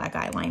use black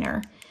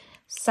eyeliner.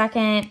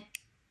 Second,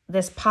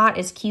 this pot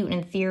is cute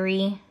in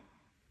theory.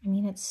 I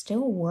mean, it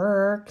still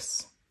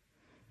works.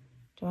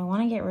 Do I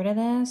want to get rid of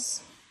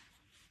this?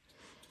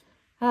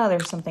 Oh,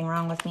 there's something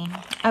wrong with me.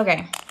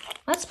 Okay,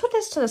 let's put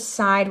this to the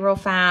side real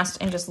fast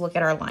and just look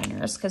at our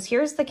liners. Because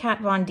here's the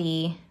Kat Von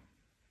D.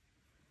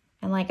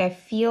 And like, I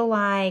feel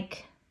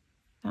like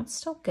that's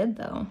still good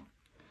though.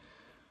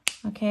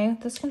 Okay,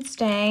 this can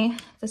stay.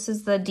 This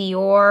is the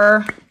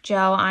Dior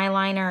gel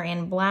eyeliner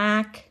in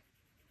black.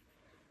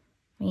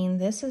 I mean,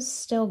 this is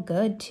still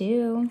good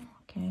too.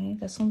 Okay,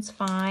 this one's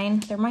fine.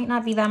 There might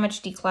not be that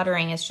much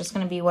decluttering. It's just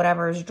gonna be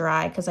whatever is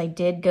dry because I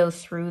did go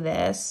through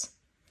this.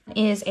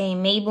 Is a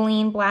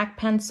Maybelline black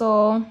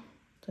pencil.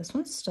 This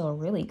one's still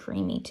really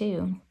creamy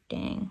too.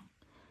 Dang.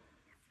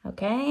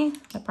 Okay,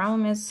 the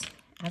problem is,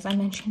 as I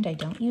mentioned, I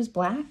don't use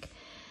black.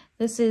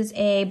 This is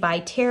a by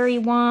Terry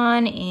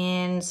one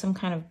in some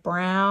kind of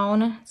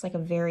brown. It's like a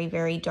very,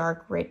 very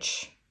dark,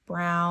 rich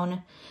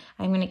brown.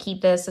 I'm gonna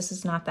keep this. This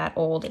is not that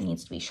old. It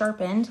needs to be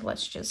sharpened.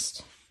 Let's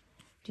just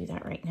do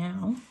that right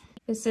now.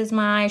 This is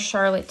my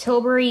Charlotte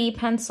Tilbury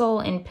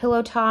pencil in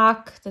Pillow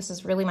Talk. This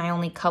is really my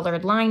only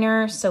colored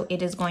liner, so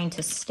it is going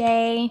to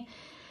stay.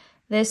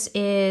 This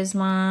is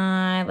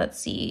my, let's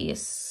see,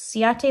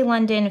 Ciate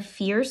London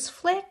Fierce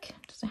Flick.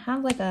 Does it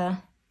have like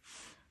a,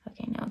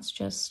 okay, no, it's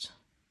just,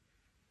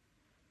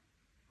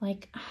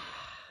 like,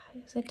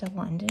 is it to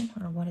London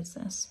or what is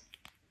this?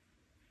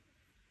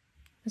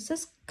 This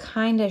is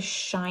kind of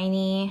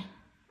shiny.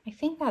 I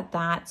think that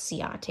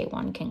Ciate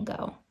one can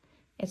go.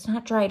 It's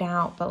not dried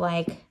out, but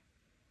like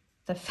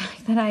the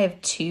fact that I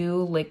have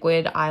 2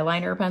 liquid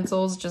eyeliner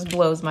pencils just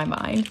blows my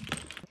mind.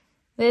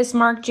 This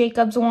Marc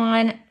Jacobs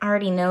one, I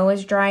already know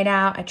is dried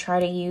out. I try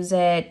to use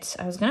it.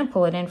 I was gonna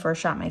pull it in for a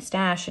Shop My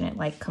Stash and it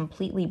like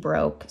completely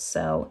broke.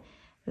 So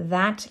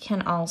that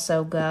can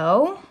also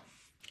go.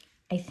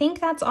 I think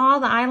that's all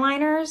the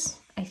eyeliners,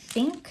 I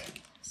think.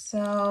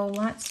 So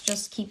let's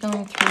just keep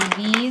going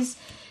through these.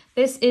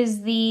 This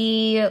is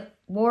the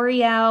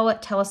L'Oreal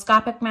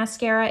Telescopic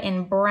Mascara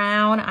in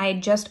brown. I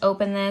just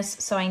opened this,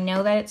 so I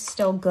know that it's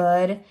still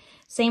good.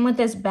 Same with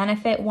this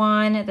Benefit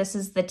one. This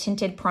is the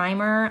tinted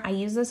primer. I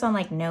use this on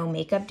like no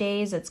makeup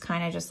days. It's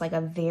kind of just like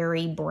a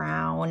very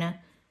brown,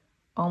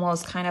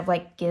 almost kind of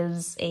like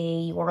gives a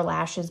your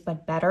lashes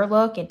but better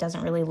look. It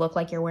doesn't really look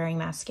like you're wearing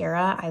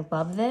mascara. I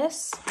love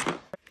this.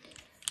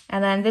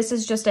 And then this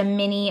is just a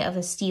mini of the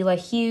Stila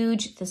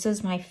Huge. This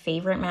is my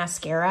favorite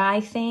mascara, I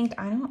think.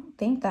 I don't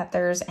think that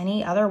there's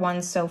any other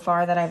ones so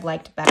far that I've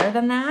liked better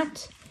than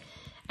that.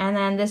 And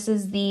then this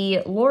is the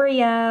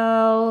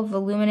L'Oreal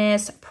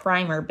Voluminous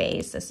Primer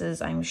Base. This is,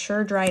 I'm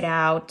sure, dried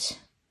out.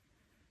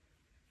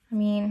 I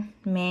mean,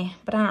 meh,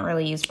 but I don't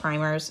really use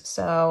primers,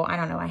 so I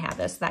don't know I have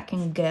this. That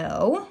can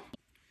go.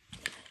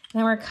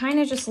 Then we're kind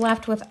of just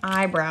left with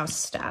eyebrow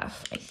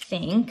stuff, I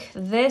think.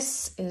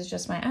 This is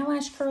just my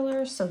eyelash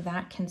curler, so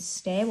that can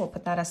stay. We'll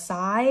put that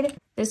aside.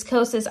 This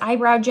Kosas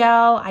eyebrow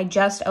gel I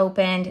just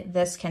opened.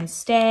 This can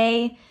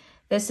stay.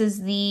 This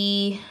is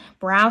the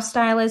Brow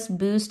Stylist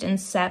Boost and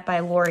Set by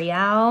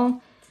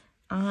L'Oreal.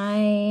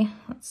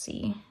 Let's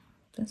see.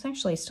 This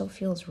actually still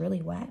feels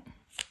really wet.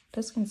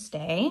 This can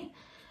stay.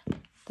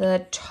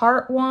 The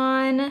Tarte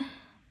one,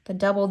 the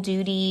Double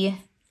Duty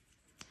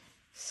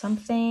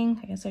something.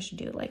 I guess I should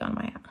do it like on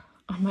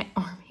my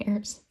arm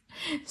hairs.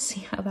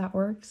 See how that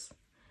works.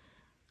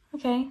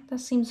 Okay, that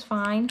seems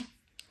fine.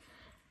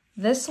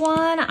 This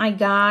one I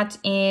got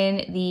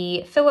in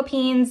the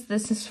Philippines.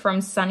 This is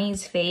from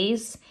Sunny's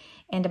Face.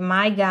 And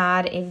my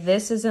God, if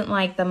this isn't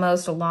like the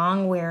most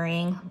long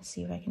wearing, let's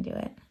see if I can do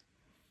it.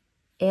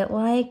 It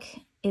like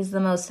is the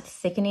most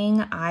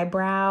thickening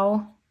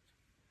eyebrow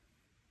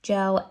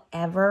gel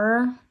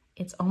ever.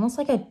 It's almost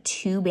like a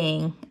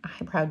tubing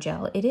eyebrow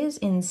gel. It is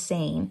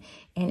insane.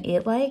 And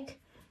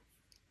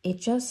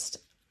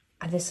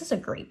this is a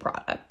great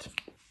product.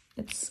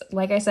 It's,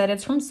 like I said,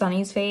 it's from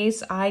Sunny's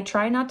Face. I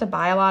tried not to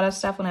buy a lot of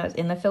stuff when I was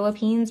in the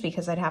Philippines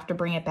because I'd have to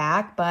bring it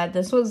back, but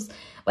this was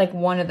like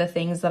one of the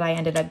things that I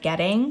ended up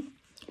getting.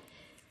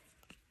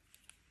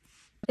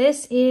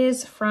 This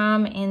is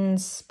from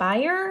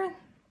Inspire.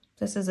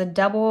 This is a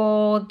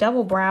double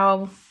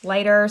brow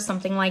lighter,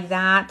 something like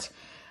that.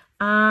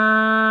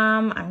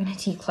 I'm gonna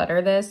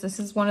declutter this. This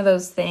is one of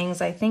those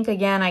things, I think,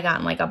 again, I got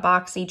in like a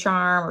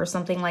BoxyCharm or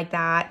something like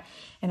that,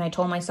 and I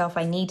told myself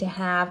I need to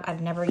have.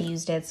 I've never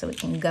used it, so it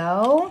can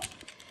go.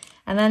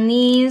 And then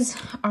these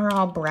are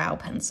all brow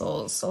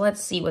pencils. So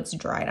let's see what's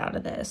dried out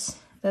of this.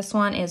 This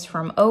one is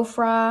from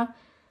Ofra. I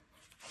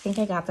think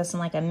I got this in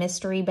like a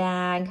mystery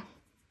bag.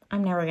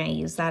 I'm never gonna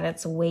use that,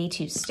 it's way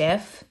too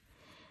stiff.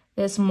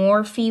 This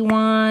Morphe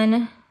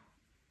one,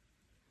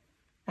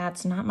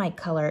 that's not my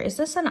color. Is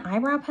this an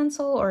eyebrow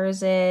pencil or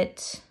is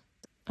it?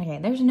 Okay,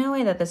 there's no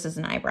way that this is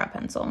an eyebrow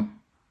pencil.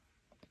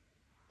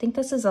 I think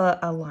this is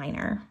a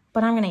liner,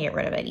 but I'm gonna get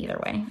rid of it either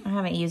way. I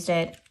haven't used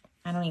it.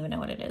 I don't even know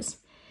what it is.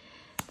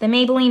 The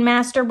Maybelline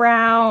Master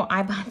Brow,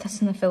 I bought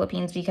this in the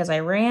Philippines because I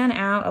ran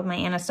out of my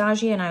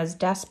Anastasia and I was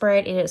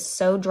desperate. It is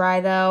so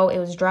dry though. It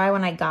was dry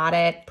when I got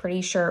it.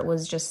 Pretty sure it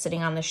was just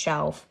sitting on the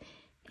shelf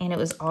and it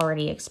was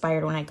already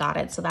expired when I got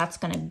it. So that's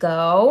gonna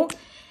go.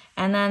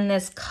 And then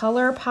this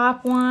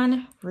ColourPop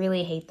one,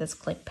 really hate this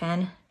click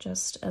pen.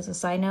 Just as a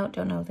side note,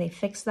 don't know if they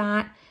fixed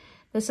that.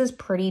 This is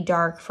pretty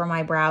dark for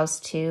my brows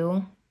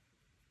too.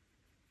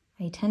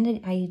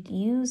 I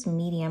use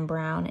medium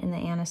brown in the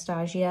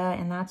Anastasia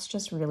and that's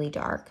just really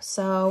dark.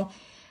 So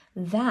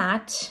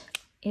that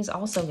is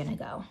also gonna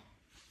go.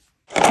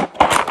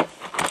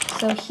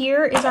 So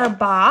here is our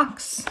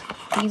box.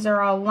 These are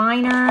all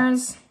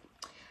liners.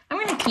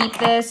 I'm gonna keep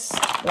this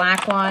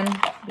black one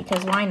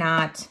because why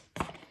not?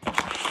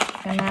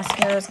 The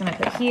mascara is gonna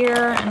put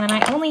here and then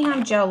I only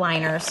have gel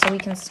liners so we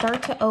can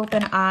start to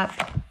open up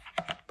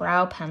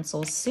brow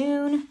pencils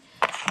soon.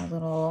 A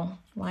little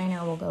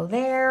liner will go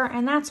there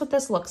and that's what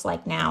this looks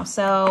like now.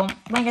 So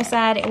like I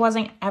said, it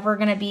wasn't ever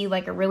going to be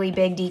like a really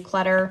big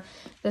declutter.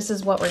 This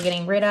is what we're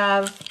getting rid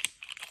of.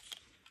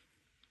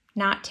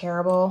 Not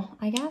terrible,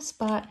 I guess,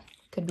 but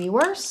could be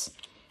worse.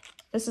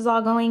 This is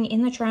all going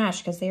in the trash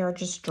because they are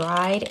just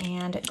dried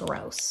and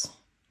gross.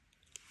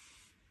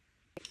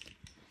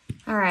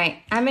 All right,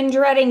 I've been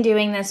dreading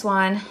doing this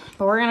one,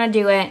 but we're going to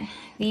do it.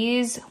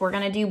 We're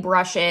going to do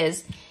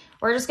brushes.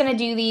 We're just gonna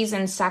do these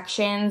in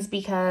sections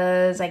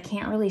because I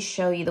can't really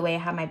show you the way I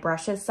have my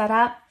brushes set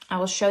up. I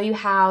will show you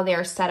how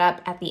they're set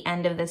up at the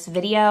end of this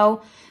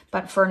video,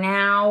 but for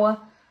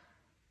now,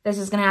 this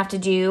is gonna have to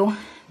do.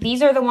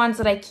 These are the ones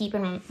that I keep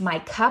in my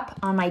cup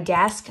on my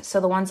desk,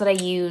 so the ones that I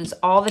use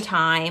all the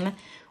time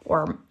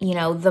or, you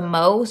know, the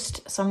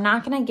most. So I'm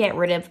not gonna get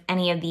rid of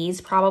any of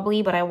these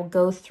probably, but I will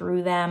go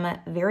through them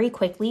very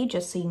quickly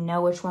just so you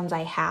know which ones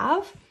I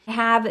have. I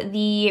have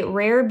the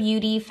Rare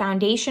Beauty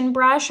foundation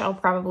brush. I'll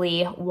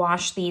probably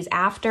wash these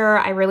after.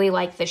 I really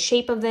like the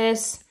shape of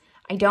this.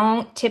 I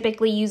don't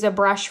typically use a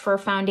brush for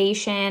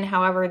foundation.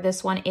 However,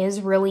 this one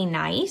is really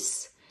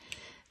nice.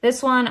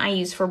 This one I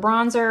use for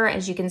bronzer.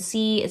 As you can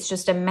see, it's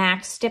just a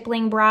MAC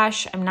stippling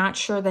brush. I'm not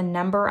sure the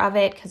number of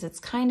it because it's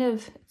kind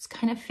of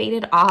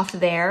faded off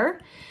there.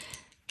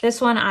 This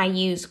one I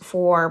use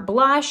for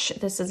blush.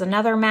 This is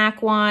another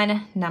MAC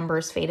one.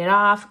 Numbers faded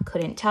off,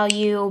 couldn't tell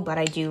you, but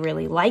I do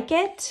really like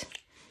it.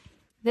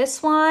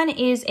 This one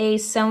is a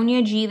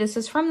Sonia G. This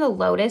is from the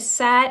Lotus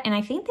set, and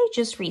I think they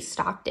just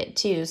restocked it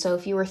too. So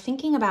if you were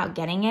thinking about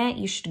getting it,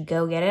 you should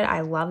go get it.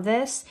 I love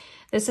this.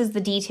 This is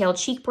the detailed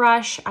cheek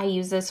brush. I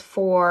use this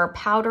for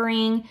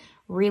powdering.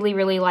 Really,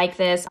 really like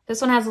this.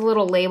 This one has a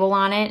little label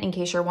on it in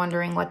case you're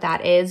wondering what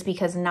that is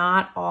because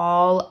not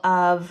all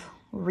of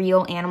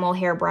real animal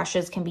hair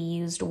brushes can be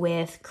used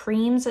with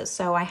creams.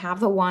 So I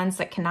have the ones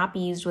that cannot be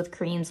used with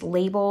creams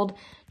labeled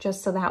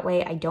just so that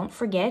way I don't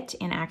forget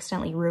and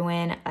accidentally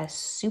ruin a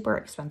super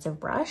expensive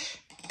brush.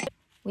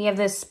 We have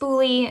this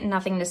spoolie,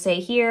 nothing to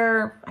say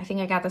here. I think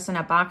I got this in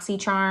a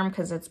BoxyCharm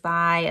because it's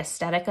by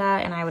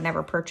Aesthetica and I would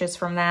never purchase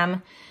from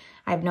them.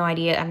 I have no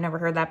idea, I've never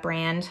heard that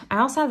brand. I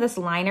also have this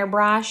liner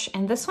brush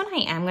and this one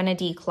I am gonna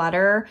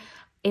declutter.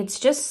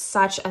 It's just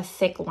such a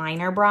thick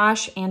liner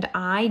brush and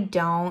I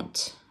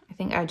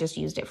think I just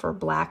used it for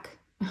black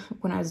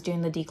when I was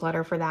doing the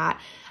declutter for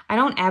that. I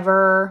don't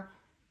ever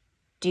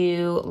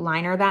do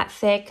liner that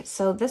thick,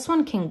 so this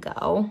one can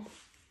go.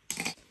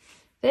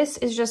 This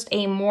is just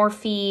a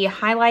Morphe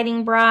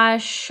highlighting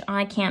brush.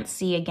 I can't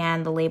see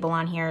again the label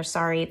on here.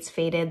 Sorry, it's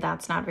faded.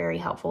 That's not very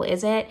helpful,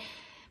 is it?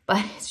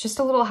 But it's just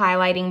a little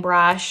highlighting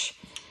brush.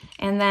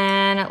 And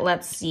then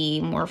let's see,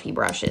 Morphe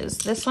brushes.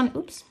 This one,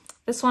 oops.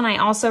 This one I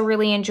also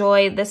really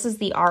enjoy. This is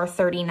the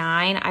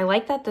R39. I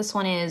like that this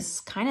one is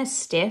kind of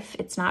stiff.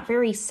 It's not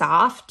very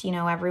soft. You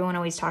know, everyone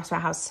always talks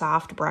about how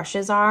soft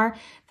brushes are.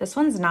 This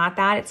one's not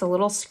that. It's a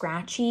little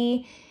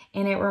scratchy.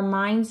 And it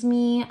reminds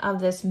me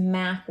of this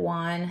MAC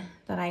one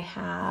that I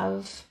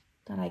have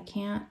that I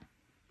can't.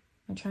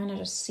 I'm trying to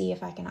just see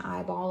if I can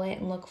eyeball it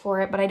and look for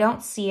it, but I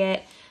don't see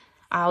it.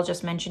 I'll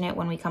just mention it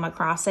when we come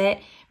across it.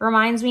 It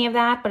reminds me of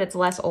that, but it's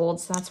less old,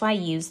 so that's why I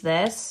use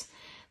this.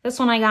 This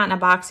one I got in a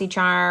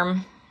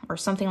BoxyCharm or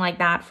something like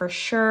that for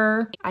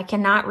sure. I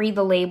cannot read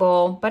the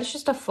label, but it's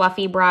just a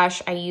fluffy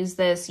brush. I use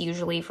this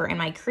usually for in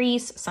my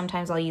crease.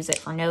 Sometimes I'll use it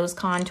for nose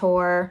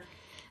contour.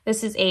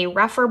 This is a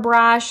rougher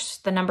brush,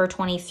 the number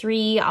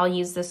 23. I'll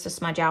use this to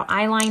smudge out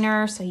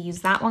eyeliner, so I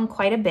use that one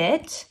quite a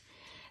bit.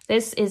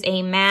 This is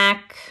a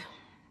MAC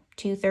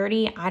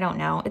 230, I don't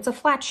know. It's a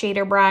flat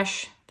shader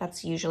brush.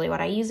 That's usually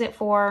what I use it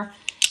for.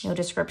 No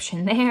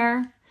description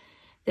there.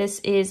 This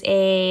is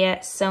a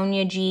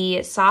Sonia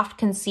G Soft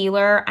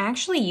Concealer. I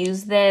actually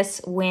use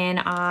this when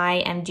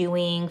I am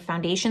doing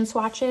foundation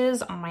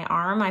swatches on my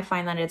arm. I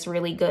find that it's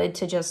really good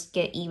to just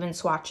get even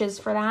swatches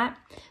for that.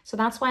 So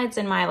that's why it's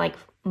in my like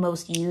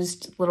most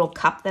used little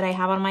cup that I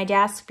have on my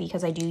desk,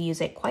 because I do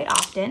use it quite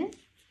often.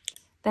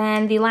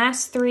 Then the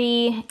last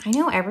three, I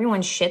know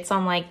everyone shits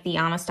on like the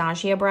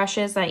Anastasia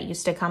brushes that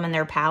used to come in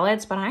their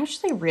palettes, but I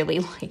actually really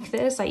like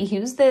this. I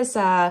use this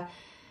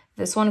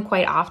this one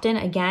quite often.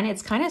 Again,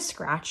 it's kind of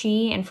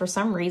scratchy, and for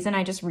some reason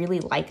I just really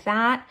like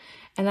that.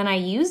 And then I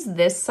use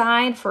this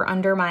side for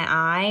under my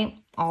eye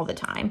all the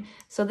time.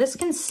 So this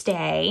can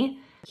stay.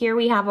 Here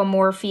we have a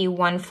Morphe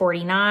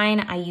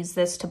 149. I use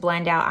this to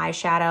blend out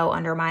eyeshadow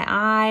under my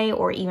eye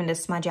or even to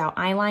smudge out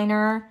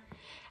eyeliner.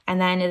 And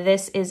then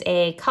this is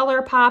a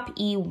ColourPop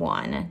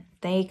E1.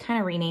 They kind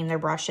of renamed their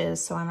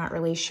brushes, so I'm not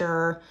really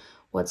sure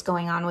what's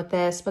going on with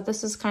this, but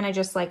this is kind of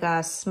just like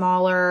a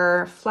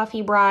smaller,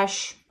 fluffy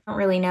brush. I don't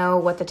really know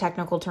what the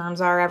technical terms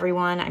are,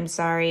 everyone. I'm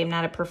sorry, I'm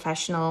not a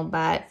professional,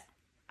 but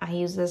I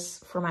use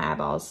this for my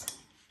eyeballs.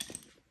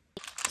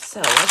 So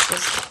let's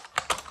just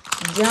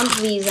dump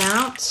these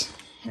out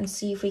and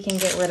see if we can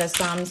get rid of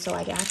some so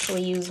I can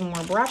actually use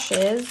more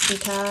brushes,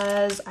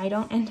 because I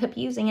don't end up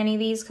using any of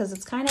these because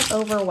it's kind of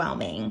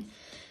overwhelming.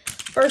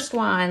 First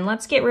one,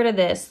 let's get rid of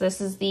this. This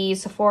is the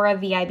Sephora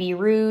VIB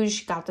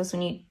Rouge. Got this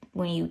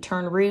when you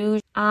turn rouge.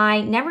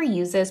 I never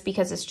use this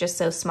because it's just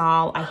so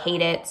small. I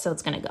hate it, so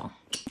it's gonna go.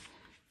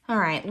 All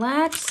right,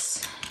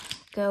 let's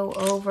go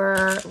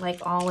over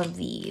like all of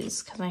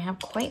these because I have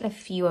quite a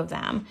few of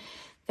them.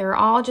 They're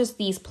all just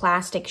these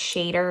plastic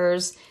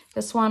shaders.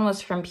 This one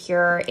was from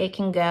Pure. It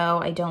can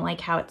go. I don't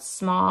like how it's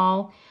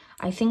small.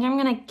 I think I'm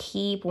gonna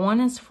keep, one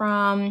is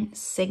from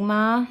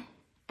Sigma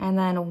and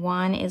then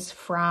one is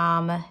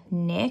from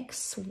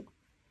NYX.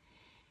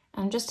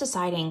 I'm just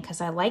deciding because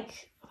I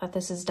like that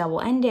this is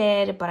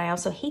double-ended, but I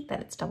also hate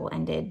that it's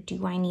double-ended.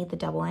 Do I need the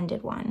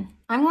double-ended one?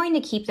 I'm going to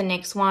keep the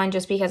NYX one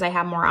just because I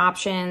have more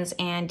options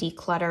and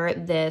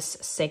declutter this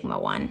Sigma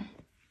one.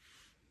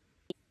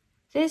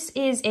 This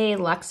is a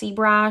Luxie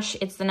brush.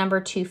 It's the number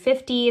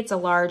 250. It's a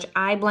large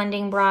eye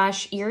blending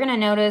brush. You're gonna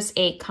notice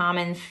a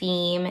common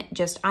theme.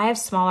 Just, I have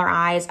smaller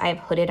eyes, I have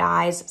hooded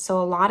eyes.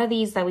 So a lot of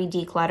these that we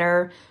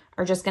declutter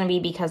are just gonna be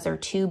because they're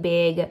too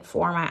big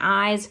for my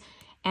eyes.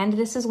 And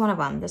this is one of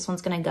them. This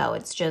one's gonna go.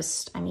 It's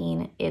just, I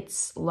mean,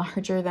 it's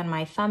larger than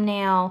my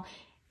thumbnail.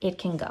 It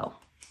can go.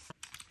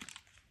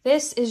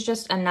 This is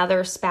just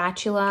another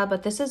spatula,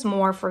 but this is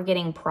more for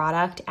getting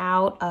product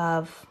out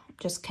of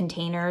just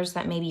containers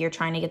that maybe you're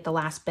trying to get the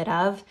last bit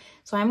of.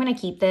 So I'm gonna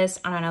keep this.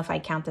 I don't know if I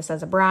count this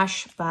as a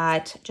brush,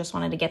 but just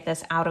wanted to get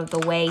this out of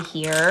the way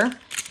here.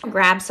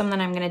 Grab some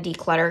that I'm gonna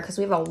declutter because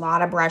we have a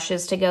lot of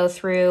brushes to go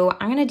through.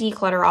 I'm gonna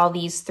declutter all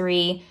these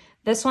three.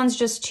 This one's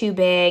just too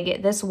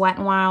big. This Wet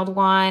n Wild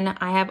one,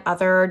 I have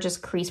other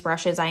just crease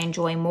brushes I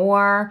enjoy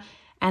more.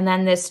 And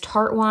then this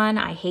Tarte one,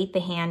 I hate the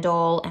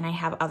handle, and I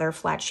have other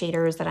flat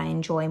shaders that I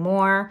enjoy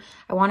more.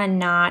 I wanna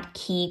not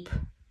keep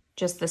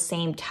just the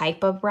same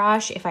type of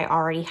brush if I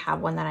already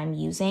have one that I'm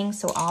using.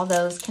 So all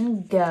those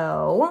can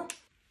go.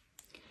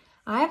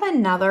 I have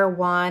another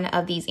one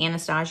of these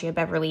Anastasia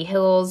Beverly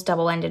Hills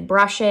double-ended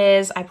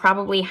brushes. I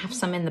probably have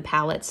some in the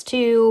palettes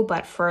too,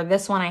 but for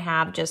this one I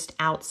have just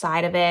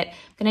outside of it. I'm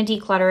gonna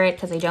declutter it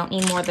because I don't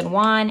need more than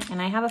one,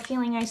 and I have a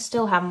feeling I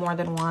still have more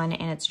than one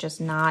and it's just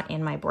not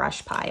in my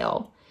brush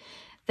pile.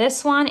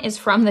 This one is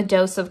from the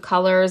Dose of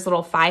Colors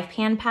little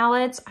 5-pan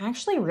palettes. I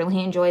actually really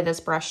enjoy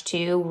this brush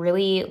too.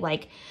 Really,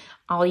 like,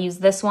 I'll use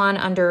this one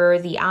under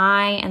the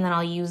eye and then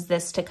I'll use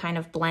this to kind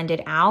of blend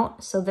it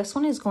out. So this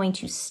one is going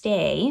to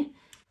stay.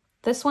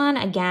 This one,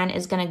 again,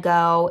 is gonna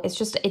go.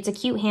 It's a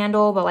cute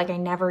handle, but like I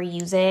never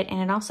use it. And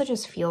it also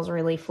just feels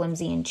really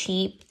flimsy and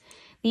cheap.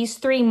 These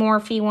three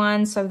Morphe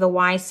ones, so I have the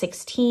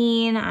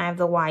Y16, I have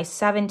the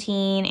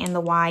Y17, and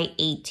the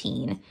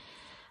Y18.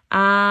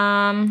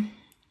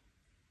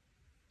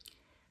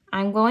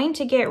 I'm going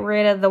to get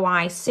rid of the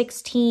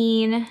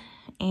Y16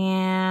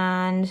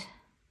 and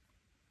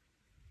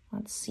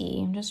let's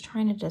see, I'm just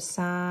trying to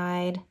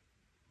decide.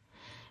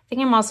 I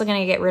think I'm also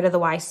gonna get rid of the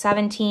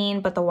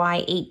Y17, but the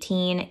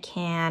Y18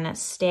 can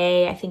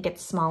stay. I think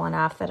it's small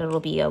enough that it'll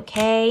be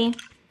okay.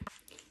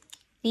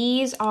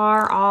 These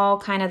are all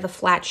kind of the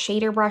flat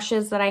shader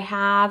brushes that I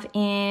have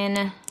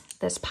in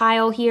this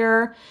pile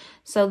here.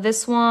 So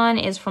this one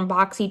is from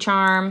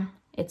BoxyCharm.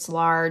 It's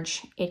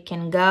large, it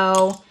can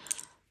go.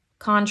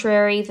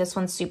 Contrary, this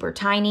one's super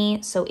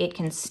tiny, so it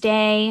can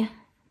stay.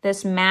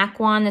 This MAC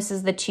one, this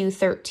is the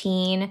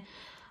 213.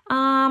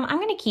 I'm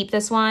gonna keep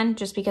this one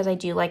just because I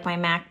do like my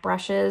MAC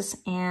brushes,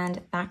 and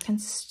that can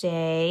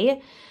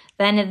stay.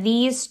 Then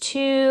these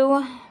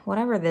two,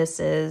 whatever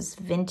this is,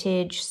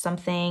 vintage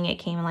something, it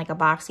came in like a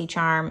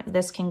BoxyCharm.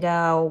 This can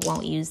go,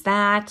 won't use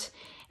that.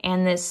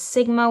 And this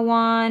Sigma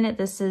one,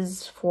 this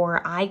is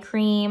for eye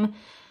cream.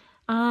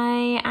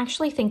 I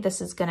actually think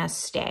this is gonna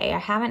stay. I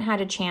haven't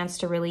had a chance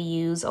to really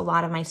use a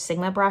lot of my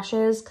Sigma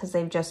brushes because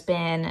they've just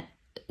been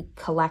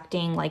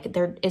collecting, like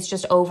it's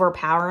just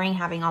overpowering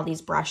having all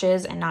these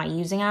brushes and not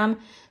using them.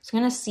 So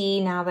I'm gonna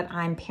see now that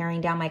I'm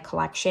paring down my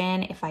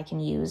collection if I can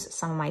use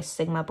some of my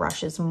Sigma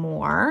brushes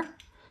more.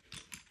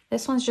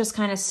 This one's just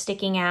kind of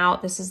sticking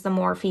out. This is the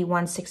Morphe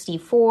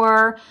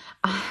 164.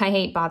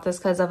 I bought this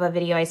because of a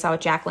video I saw with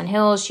Jaclyn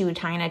Hill. She would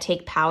kind of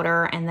take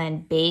powder and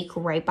then bake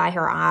right by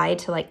her eye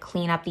to like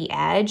clean up the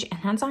edge. And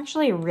that's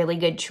actually a really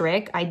good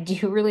trick. I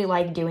do really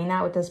like doing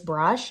that with this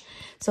brush.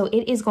 So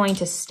it is going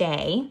to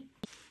stay.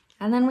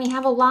 And then we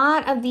have a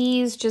lot of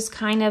these just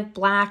kind of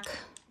black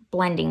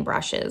blending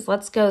brushes.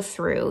 Let's go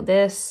through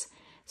this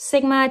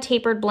Sigma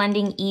Tapered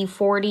Blending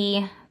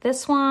E40.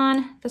 This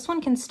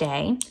one can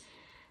stay.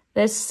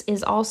 This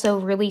is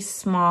also really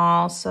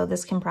small, so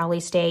this can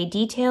probably stay.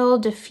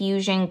 Detailed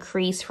Diffusion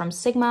Crease from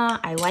Sigma,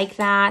 I like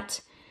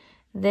that.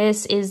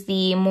 This is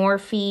the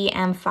Morphe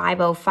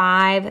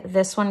M505.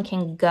 This one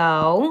can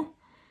go.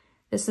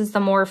 This is the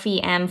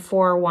Morphe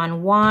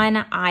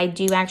M411. I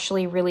do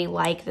actually really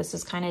like, this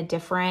is kind of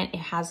different. It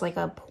has like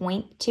a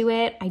point to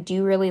it. I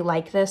do really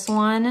like this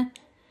one.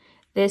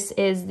 This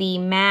is the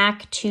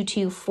MAC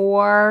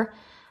 224.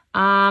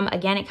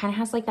 Again, it kind of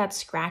has like that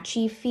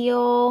scratchy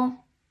feel.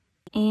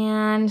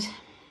 And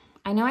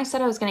I know I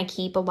said I was going to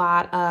keep a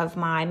lot of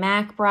my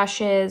MAC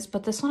brushes,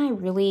 but this one I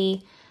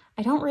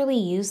don't really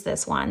use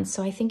this one.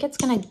 So I think it's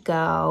going to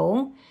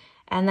go.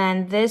 And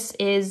then this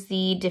is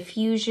the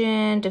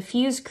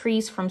Diffuse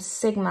Crease from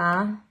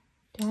Sigma.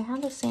 Do I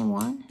have the same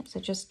one? Is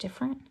it just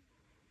different?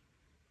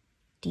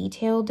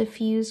 Detailed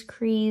Diffuse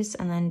Crease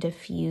and then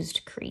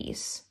Diffused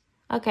Crease.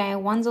 Okay,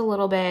 one's a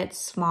little bit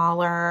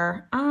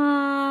smaller.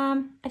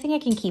 I think I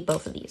can keep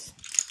both of these.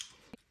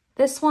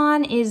 This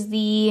one is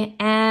the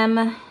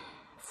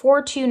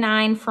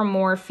M429 from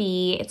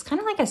Morphe. It's kind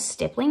of like a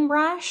stippling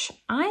brush.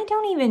 I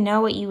don't even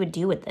know what you would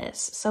do with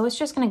this, so it's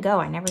just gonna go.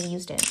 I never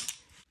used it.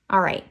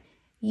 All right,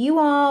 you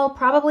all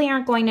probably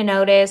aren't going to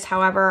notice.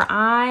 However,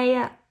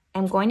 I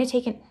am going to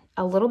take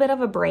a little bit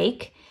of a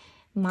break.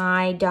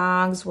 My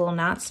dogs will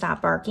not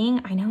stop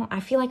barking. I know,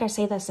 I feel like I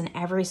say this in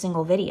every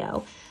single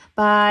video,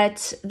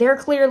 but they're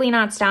clearly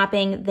not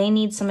stopping. They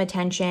need some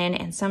attention,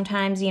 and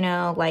sometimes, you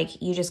know,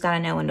 like you just gotta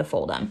know when to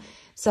fold them.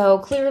 So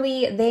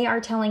clearly they are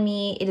telling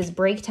me it is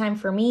break time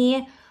for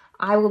me.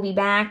 I will be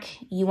back.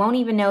 You won't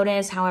even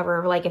notice.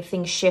 However, like if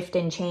things shift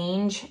and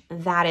change,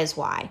 that is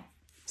why.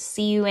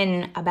 See you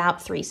in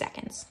about 3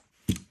 seconds.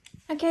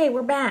 Okay,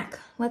 we're back.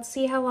 Let's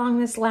see how long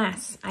this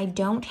lasts. I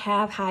don't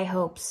have high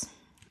hopes.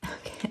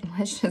 Okay,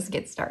 let's just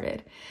get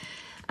started.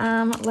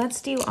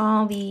 Let's do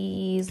all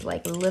these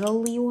like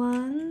little-y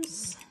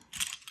ones.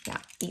 Yeah,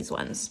 these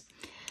ones.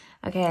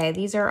 Okay,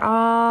 these are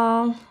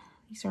all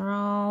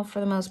for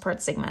the most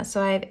part Sigma. So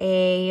I have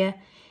a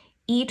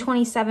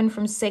E27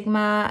 from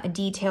Sigma, a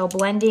detail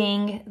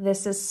blending.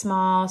 This is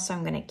small, so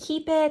I'm gonna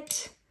keep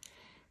it.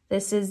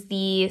 This is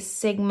the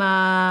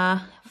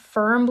Sigma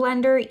Firm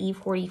Blender,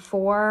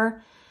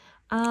 E44.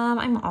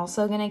 I'm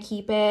also gonna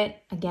keep it.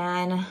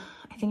 Again,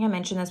 I think I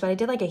mentioned this, but I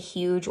did like a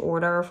huge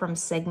order from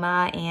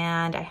Sigma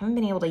and I haven't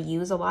been able to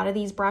use a lot of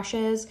these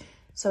brushes.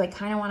 So I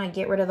kind of want to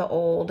get rid of the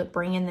old,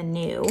 bring in the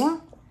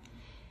new.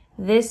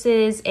 This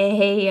is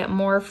a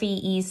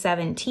Morphe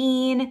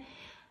E17.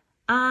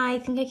 I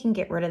think I can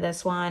get rid of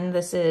this one.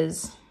 This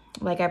is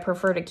like, I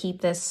prefer to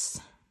keep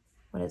this,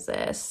 what is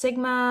this?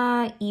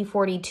 Sigma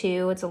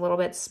E42. It's a little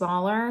bit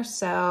smaller.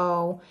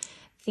 So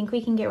I think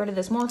we can get rid of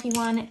this Morphe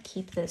one,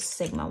 keep this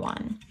Sigma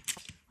one.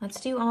 Let's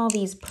do all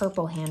these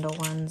purple handle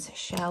ones,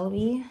 shall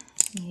we?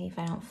 Maybe if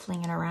I don't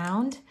fling it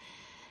around.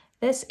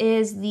 This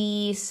is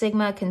the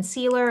Sigma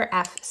Concealer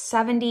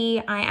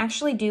F70. I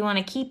actually do want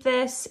to keep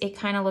this. It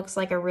kind of looks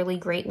like a really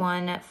great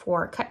one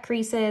for cut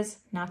creases.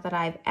 Not that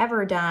I've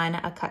ever done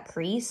a cut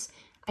crease.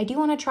 I do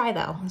want to try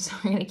though, so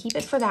I'm going to keep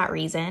it for that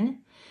reason.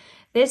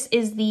 This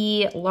is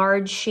the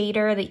large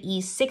shader, the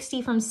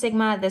E60 from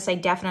Sigma. This I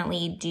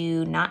definitely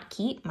do not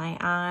keep. My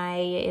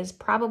eye is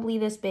probably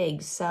this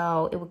big,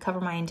 so it would cover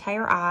my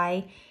entire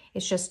eye.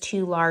 It's just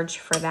too large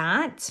for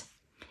that.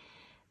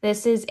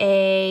 This is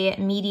a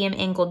medium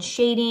angled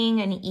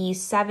shading, an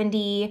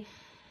E70.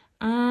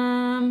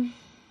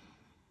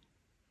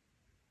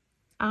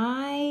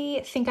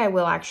 I think I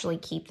will actually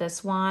keep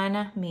this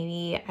one.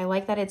 Maybe I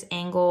like that it's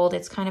angled.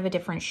 It's kind of a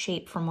different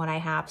shape from what I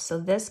have. So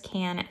this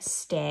can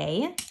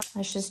stay.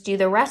 Let's just do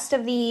the rest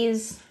of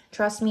these.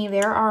 Trust me,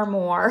 there are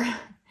more.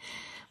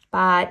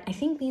 But I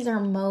think these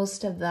are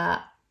most of the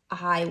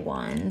eye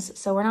ones.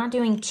 So we're not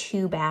doing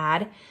too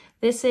bad.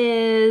 This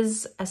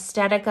is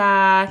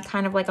Aesthetica,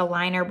 kind of like a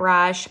liner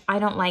brush. I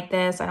don't like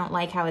this. I don't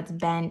like how it's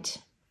bent,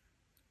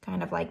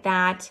 kind of like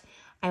that.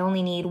 I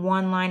only need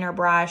one liner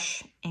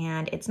brush,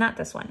 and it's not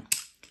this one.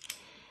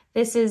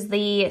 This is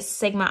the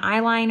Sigma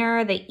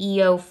eyeliner, the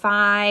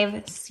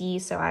E05. See,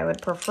 so I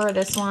would prefer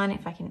this one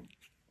if I can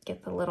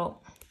get the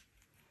little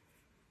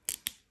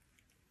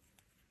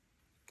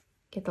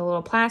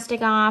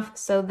plastic off.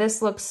 So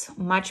this looks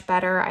much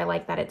better. I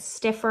like that it's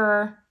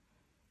stiffer,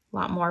 a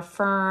lot more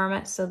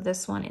firm. So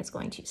this one is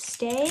going to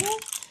stay.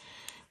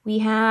 We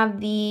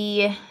have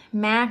the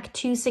MAC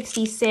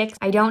 266.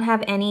 I don't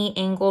have any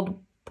angled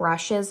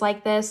brushes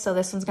like this, so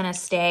this one's gonna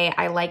stay.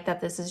 I like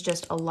that this is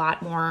just a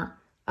lot more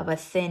of a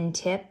thin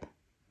tip,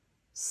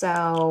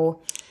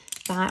 so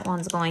that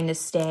one's going to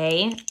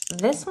stay.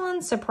 This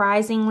one,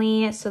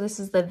 surprisingly, so this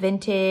is the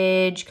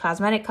Vintage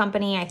Cosmetic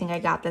Company. I think I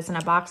got this in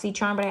a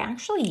BoxyCharm, but I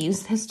actually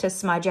use this to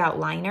smudge out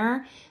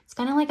liner. It's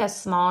kind of like a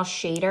small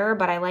shader,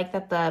 but I like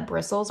that the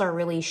bristles are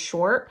really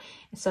short,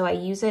 so I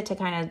use it to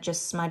kind of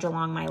just smudge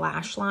along my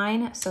lash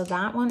line. So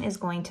that one is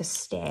going to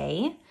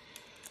stay.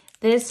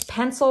 This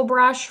pencil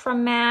brush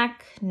from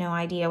MAC, no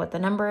idea what the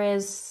number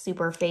is,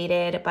 super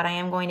faded, but I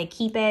am going to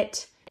keep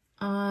it.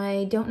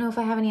 I don't know if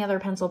I have any other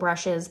pencil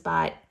brushes,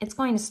 but it's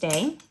going to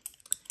stay.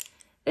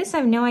 This, I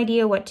have no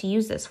idea what to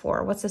use this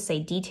for. What's this say?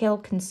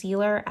 Detailed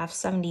Concealer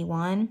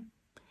F71.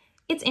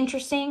 It's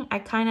interesting.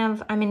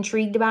 I'm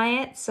intrigued by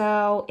it,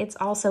 so it's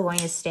also going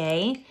to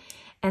stay.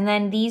 And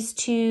then these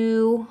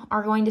two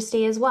are going to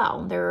stay as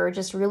well. They're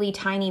just really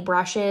tiny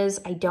brushes.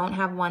 I don't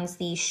have ones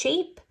the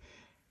shape,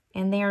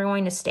 and they are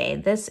going to stay.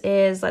 This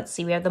is, let's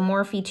see, we have the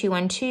Morphe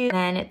 212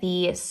 and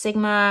the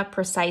Sigma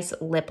Precise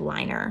Lip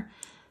Liner.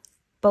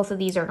 Both of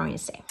these are going to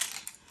stay.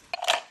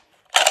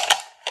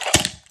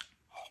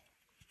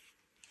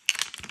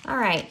 All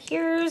right,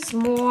 here's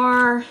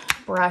more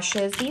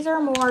brushes. These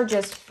are more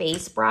just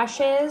face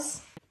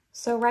brushes.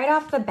 So right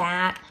off the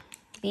bat,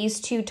 these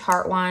two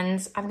Tarte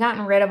ones, I've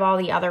gotten rid of all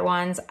the other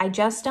ones. I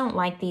just don't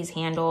like these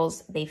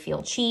handles. They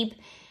feel cheap.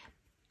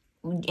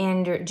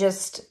 And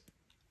just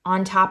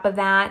on top of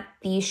that,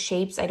 these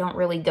shapes I don't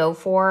really go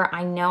for.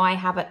 I know I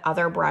have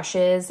other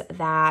brushes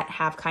that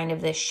have kind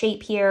of this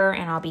shape here,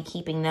 and I'll be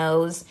keeping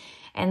those.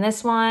 And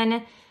this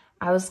one,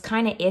 I was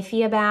kind of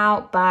iffy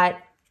about, but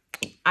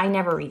I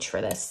never reach for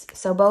this.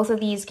 So both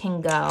of these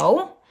can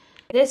go.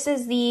 This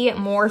is the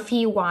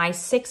Morphe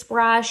Y6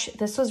 brush.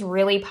 This was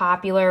really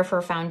popular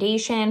for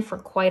foundation for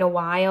quite a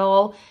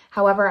while.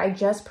 However, I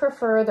just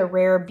prefer the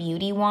Rare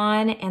Beauty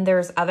one, and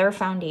there's other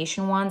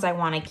foundation ones I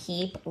want to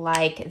keep,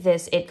 like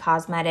this It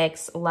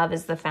Cosmetics Love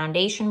is the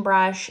Foundation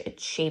brush.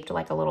 It's shaped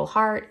like a little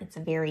heart. It's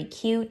very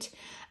cute.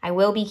 I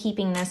will be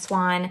keeping this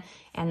one,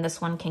 and this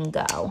one can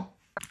go.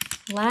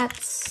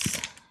 Let's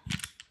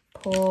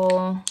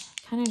pull,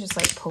 kind of just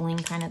like pulling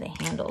kind of the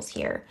handles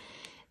here.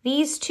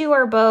 These two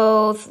are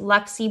both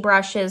Luxie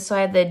brushes. So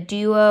I have the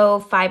Duo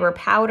Fiber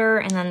Powder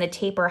and then the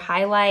Taper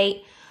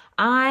Highlight.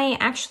 I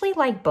actually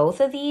like both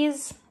of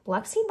these.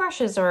 Luxie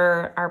brushes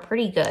are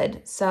pretty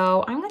good.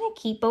 So I'm gonna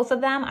keep both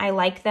of them. I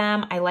like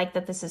them. I like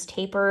that this is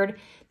tapered.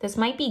 This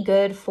might be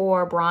good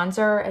for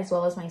bronzer as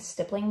well as my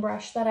stippling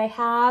brush that I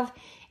have.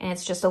 And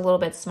it's just a little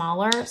bit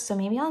smaller. So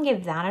maybe I'll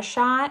give that a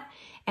shot.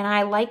 And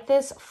I like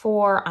this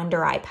for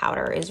under eye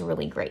powder, is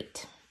really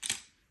great.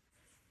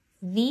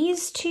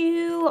 These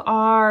two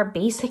are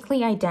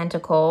basically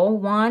identical.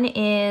 One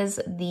is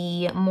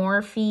the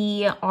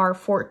Morphe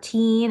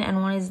R14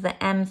 and one is the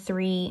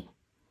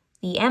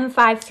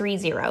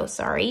M530,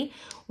 sorry.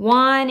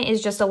 One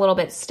is just a little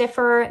bit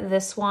stiffer.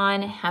 This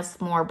one has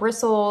more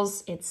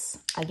bristles. It's,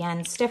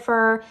 again,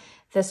 stiffer.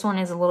 This one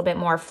is a little bit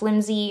more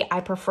flimsy. I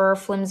prefer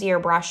flimsier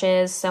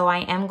brushes, so I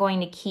am going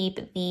to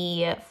keep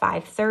the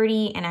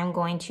 530 and I'm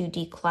going to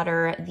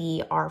declutter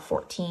the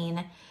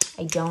R14.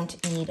 I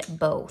don't need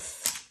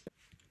both.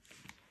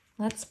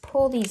 Let's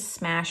pull these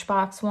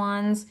Smashbox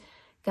ones.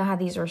 God,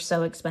 these were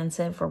so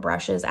expensive for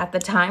brushes. At the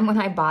time when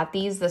I bought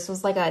these, this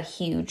was like a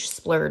huge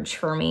splurge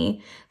for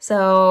me.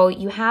 So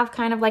you have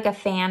kind of like a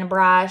fan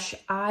brush.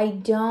 I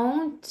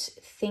don't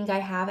think I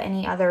have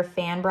any other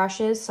fan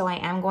brushes, so I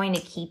am going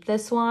to keep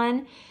this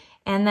one.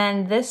 And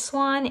then this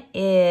one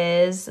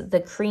is the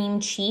Cream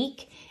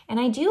Cheek. And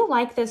I do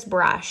like this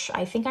brush.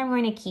 I think I'm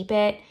going to keep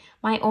it.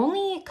 My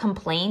only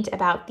complaint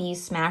about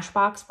these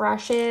Smashbox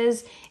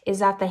brushes is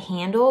that the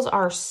handles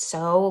are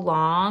so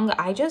long.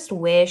 I just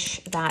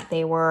wish that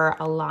they were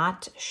a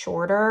lot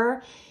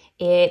shorter.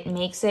 It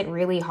makes it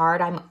really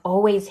hard. I'm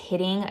always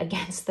hitting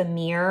against the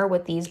mirror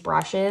with these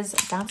brushes.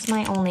 That's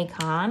my only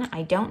con.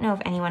 I don't know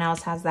if anyone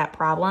else has that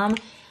problem,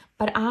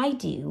 but I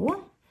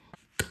do.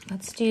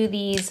 Let's do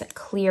these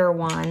clear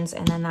ones,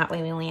 and then that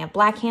way we only have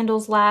black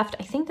handles left.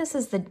 I think this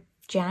is the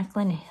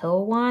Jaclyn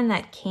Hill one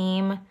that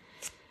came...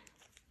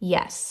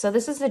 Yes, so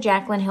this is the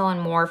Jaclyn Hill and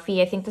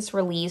Morphe. I think this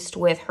released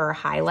with her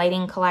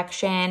highlighting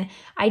collection.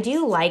 I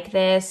do like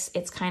this.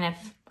 It's kind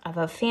of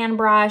a fan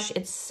brush.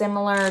 It's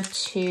similar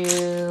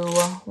to,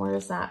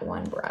 where's that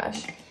one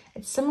brush?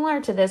 It's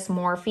similar to this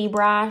Morphe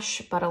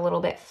brush, but a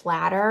little bit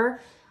flatter.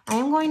 I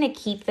am going to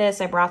keep this.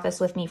 I brought this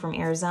with me from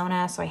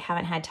Arizona, so I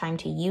haven't had time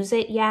to use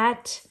it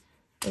yet.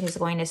 It is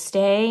going to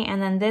stay.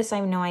 And then this, I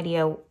have no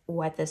idea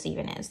what this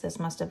even is. This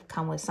must have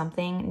come with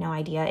something. No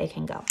idea. It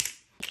can go.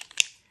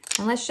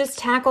 And let's just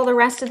tackle the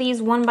rest of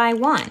these one by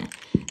one.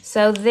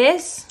 So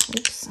this,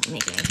 oops, I'm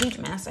making a huge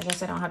mess. I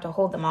guess I don't have to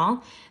hold them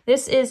all.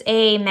 This is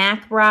a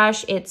MAC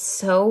brush. It's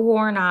so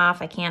worn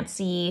off. I can't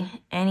see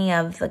any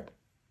of the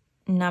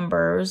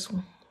numbers.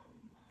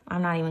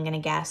 I'm not even gonna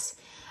guess.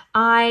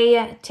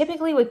 I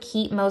typically would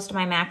keep most of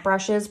my MAC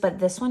brushes, but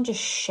this one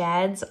just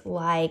sheds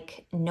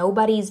like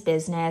nobody's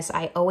business.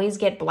 I always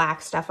get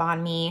black stuff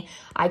on me.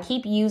 I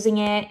keep using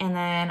it and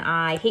then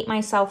I hate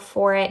myself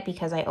for it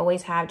because I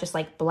always have just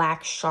like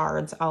black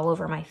shards all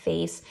over my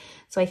face.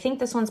 So I think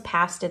this one's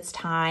past its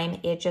time.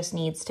 It just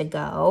needs to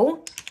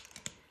go.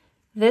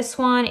 This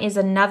one is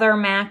another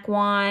MAC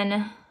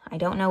one. I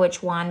don't know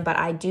which one, but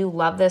I do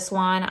love this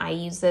one. I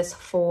use this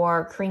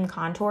for cream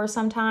contour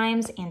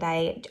sometimes, and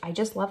I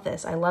just love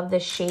this. I love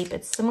this shape.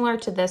 It's similar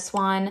to this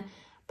one,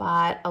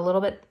 but a little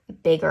bit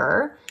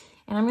bigger,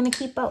 and I'm gonna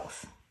keep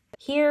both.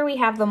 Here we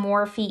have the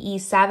Morphe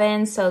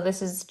E7. So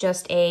this is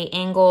just a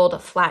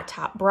angled flat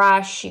top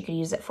brush. You could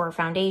use it for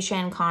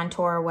foundation,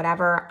 contour,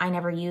 whatever. I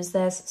never use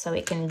this, so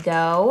it can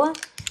go.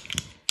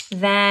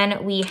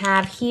 Then we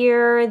have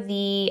here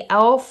the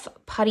e.l.f.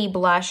 Putty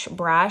Blush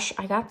brush.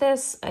 I got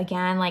this,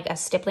 again, like a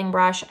stippling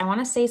brush. I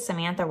want to say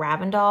Samantha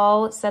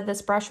Ravindal said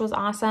this brush was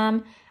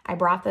awesome. I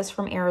brought this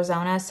from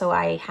Arizona, so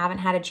I haven't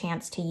had a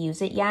chance to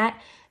use it yet.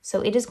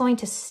 So it is going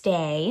to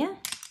stay.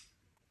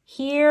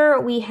 Here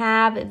we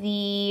have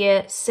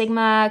the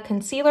Sigma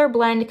Concealer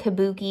Blend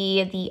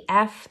Kabuki, the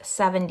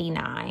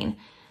F79.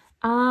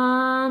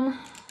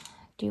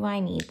 Do I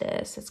need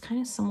this? It's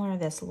kind of similar to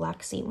this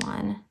Luxie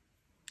one.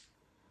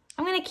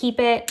 I'm gonna keep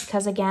it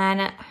because,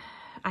 again,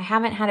 I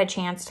haven't had a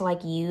chance to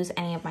like use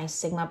any of my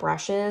Sigma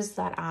brushes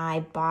that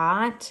I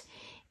bought.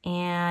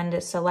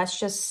 And so let's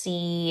just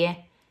see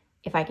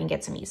if I can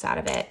get some use out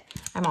of it.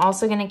 I'm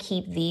also gonna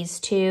keep these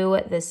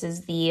two. This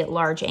is the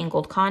Large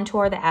Angled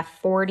Contour, the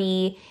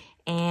F40,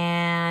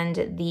 and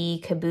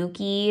the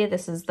Kabuki.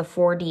 This is the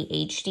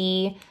 4D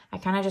HD. I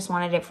kind of just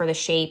wanted it for the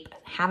shape.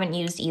 Haven't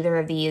used either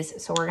of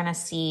these, so we're gonna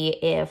see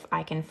if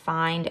I can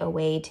find a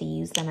way to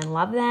use them and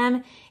love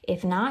them.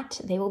 If not,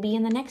 they will be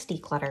in the next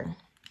declutter.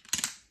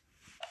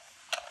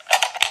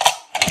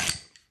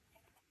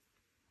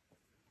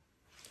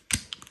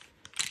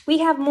 We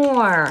have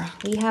more.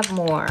 We have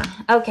more.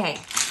 Okay,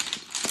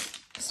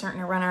 starting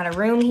to run out of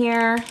room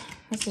here.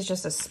 This is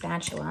just a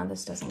spatula.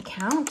 This doesn't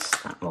count.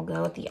 That will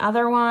go with the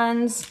other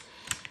ones.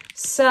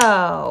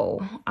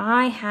 So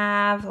I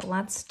have,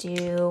 let's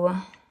do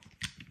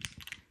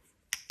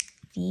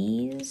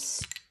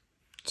these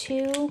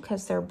two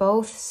because they're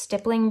both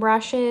stippling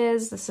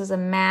brushes. This is a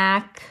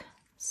MAC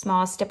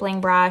small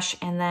stippling brush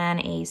and then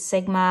a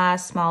Sigma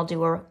small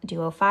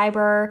duo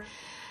fiber.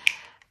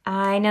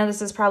 I know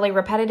this is probably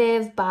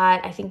repetitive,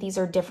 but I think these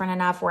are different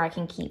enough where I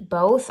can keep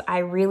both. I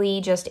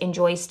really just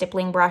enjoy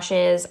stippling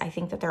brushes. I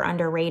think that they're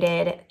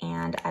underrated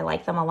and I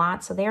like them a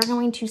lot, so they are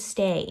going to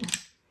stay.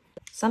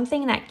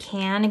 Something that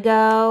can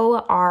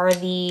go are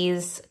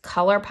these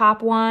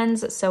ColourPop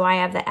ones. So I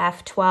have the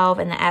F12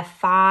 and the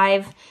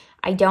F5.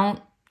 I don't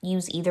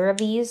use either of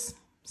these,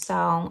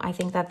 so I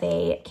think that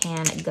they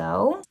can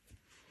go.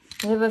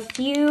 We have a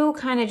few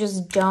kind of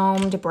just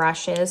domed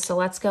brushes, so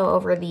let's go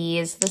over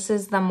these. This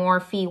is the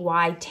Morphe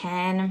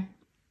Y10.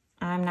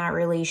 I'm not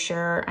really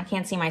sure. I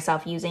can't see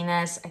myself using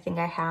this. I think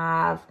I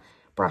have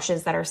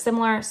brushes that are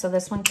similar, so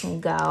this one can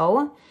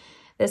go.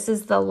 This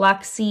is the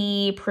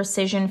Luxie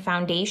Precision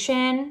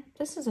Foundation.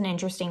 This is an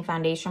interesting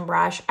foundation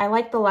brush. I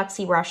like the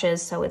Luxie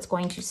brushes, so it's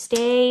going to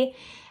stay.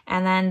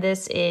 And then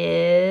this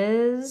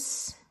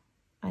is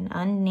an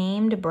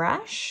unnamed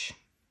brush.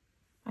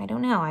 I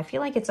don't know. I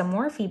feel like it's a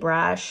Morphe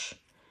brush,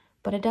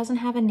 but it doesn't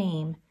have a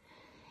name.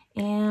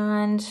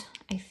 And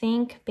I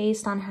think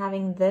based on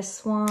having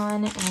this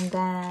one and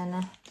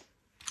then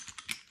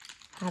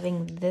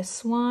having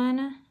this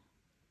one,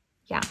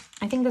 yeah,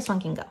 I think this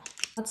one can go.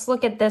 Let's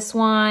look at this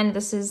one.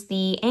 This is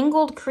the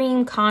Angled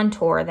Cream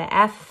Contour, the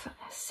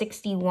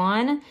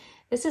F61.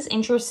 This is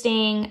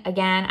interesting.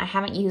 Again, I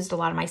haven't used a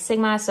lot of my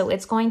Sigma, so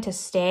it's going to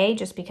stay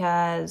just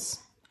because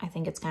I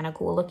think it's kind of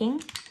cool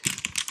looking.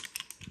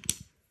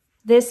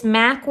 This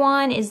MAC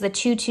one is the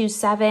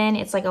 227.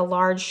 It's like a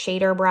large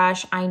shader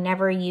brush. I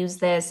never use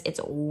this.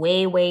 It's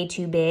way, way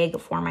too big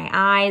for my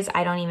eyes.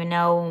 I don't even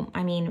know.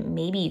 I mean,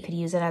 maybe you could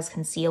use it as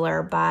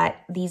concealer, but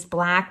these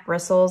black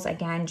bristles,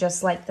 again,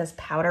 just like this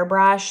powder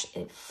brush,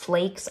 it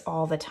flakes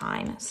all the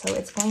time. So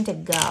it's going to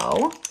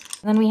go.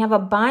 And then we have a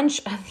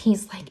bunch of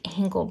these like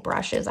angled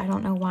brushes. I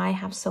don't know why I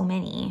have so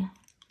many,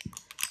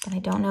 but I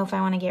don't know if I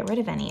want to get rid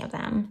of any of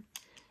them.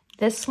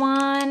 This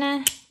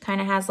one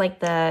kind of has like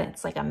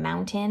it's like a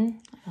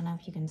mountain. I don't know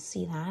if you can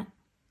see that,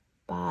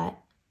 but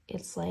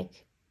it's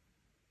like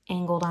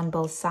angled on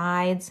both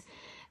sides.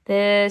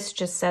 This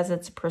just says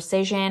it's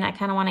precision. I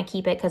kind of want to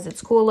keep it because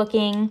it's cool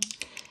looking.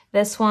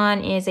 This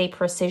one is a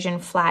precision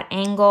flat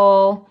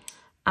angle.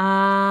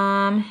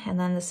 And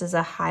then this is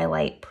a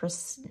highlight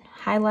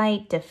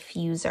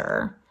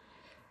diffuser.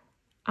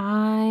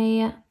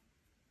 I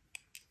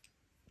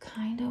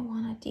kind of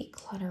want to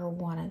declutter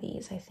one of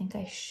these. I think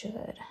I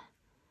should.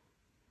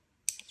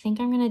 I think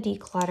I'm going to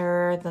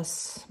declutter the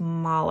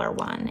smaller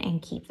one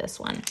and keep this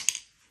one.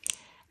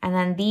 And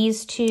then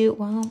these two,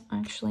 well,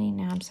 actually,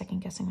 now I'm second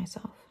guessing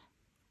myself.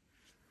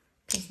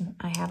 Because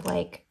I have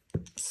like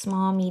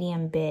small,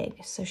 medium,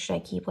 big. So should I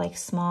keep like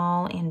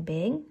small and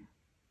big?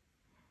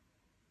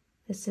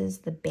 This is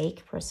the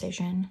Bake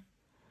Precision.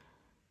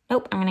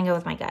 Nope, I'm gonna go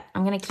with my gut.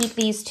 I'm gonna keep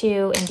these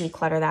two and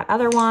declutter that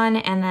other one.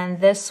 And then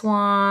this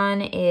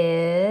one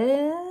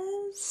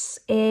is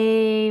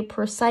a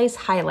Precise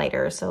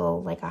highlighter. So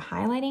like a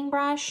highlighting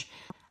brush.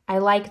 I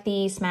like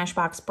the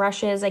Smashbox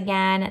brushes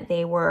again.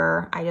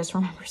 I just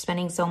remember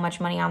spending so much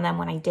money on them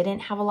when I didn't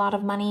have a lot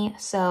of money.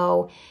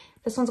 So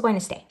this one's going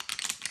to stay.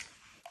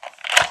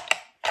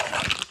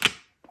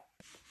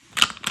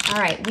 All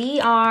right, we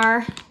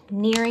are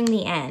nearing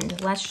the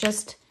end. Let's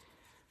just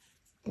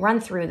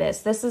run through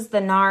this. This is the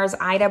NARS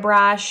Ida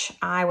brush.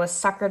 I was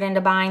suckered into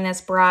buying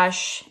this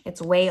brush.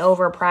 It's way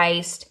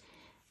overpriced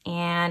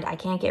and I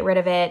can't get rid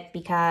of it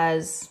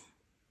because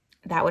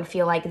that would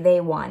feel like they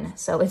won.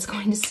 So it's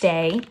going to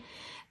stay.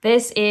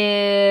 This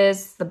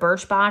is the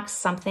Birchbox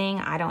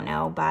something. I don't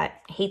know, but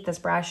I hate this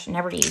brush.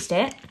 Never used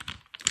it.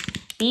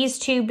 These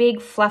two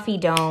big fluffy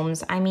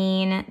domes. I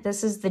mean,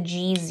 this is the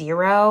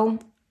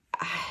G0.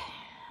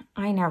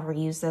 I never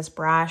use this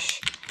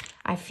brush.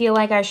 I feel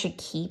like I should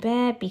keep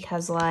it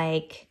because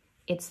like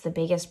it's the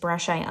biggest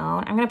brush I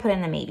own. I'm going to put it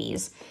in the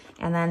maybes.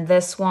 And then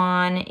this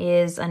one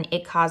is an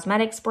IT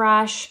Cosmetics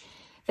brush.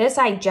 This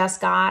I just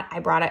got.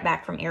 I brought it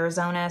back from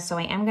Arizona, so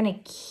I am going to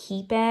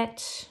keep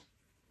it.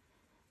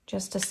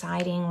 Just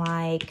deciding,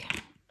 like,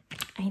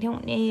 I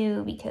don't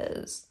know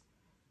because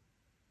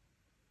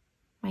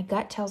my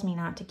gut tells me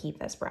not to keep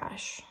this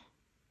brush.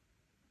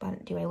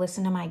 But do I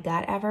listen to my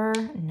gut ever?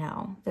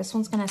 No. This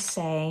one's going to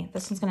stay.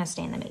 This one's going to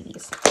stay in the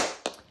maybes.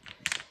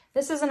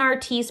 This is an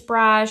Artiste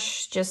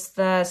brush, just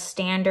the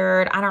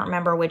standard. I don't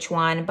remember which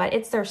one, but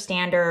it's their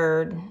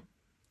standard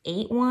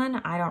 8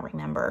 one. I don't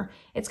remember.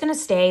 It's going to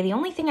stay. The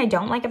only thing I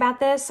don't like about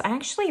this, I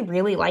actually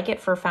really like it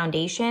for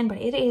foundation,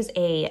 but it is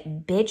a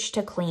bitch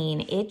to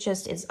clean. It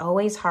just is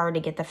always hard to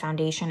get the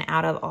foundation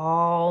out of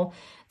all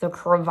the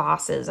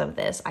crevasses of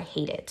this. I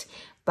hate it,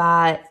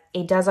 but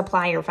it does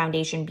apply your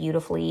foundation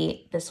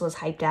beautifully. This was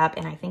hyped up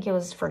and I think it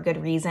was for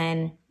good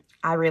reason.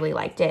 I really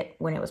liked it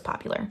when it was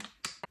popular.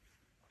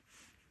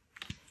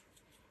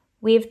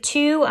 We have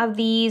 2 of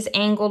these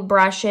angled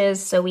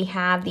brushes. So we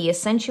have the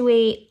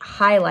Accentuate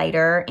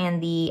Highlighter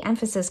and the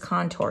Emphasis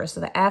Contour.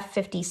 So the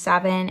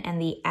F57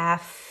 and the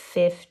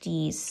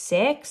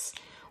F56.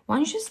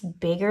 One's just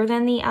bigger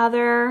than the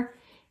other.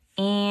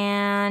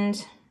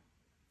 And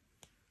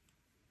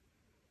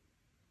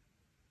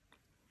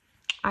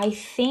I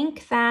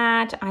think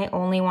that I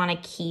only want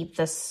to keep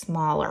the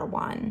smaller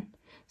one.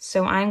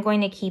 So I'm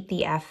going to keep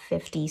the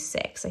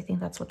F56. I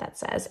think that's what that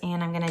says.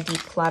 And I'm going to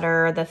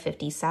declutter the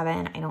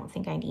 57. I don't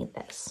think I need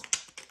this.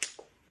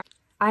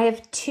 I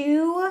have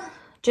 2,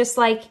 just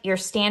like your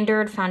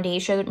standard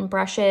foundation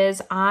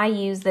brushes. I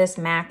use this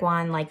MAC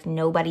one like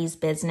nobody's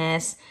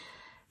business.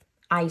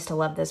 I used to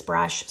love this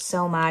brush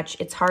so much.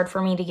 It's hard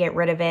for me to get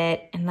rid of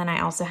it. And then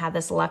I also have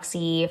this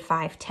Luxie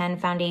 510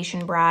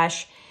 foundation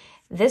brush.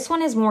 This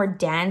one is more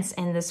dense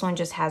and this one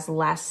just has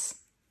less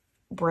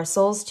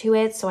bristles to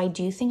it. So I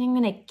do think I'm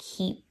going to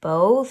keep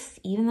both,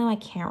 even though I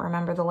can't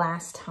remember the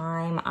last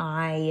time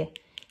I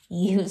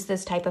used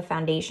this type of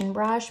foundation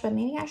brush, but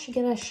maybe I should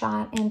give it a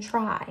shot and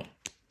try.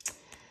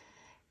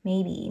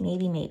 Maybe.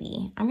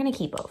 I'm going to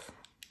keep both.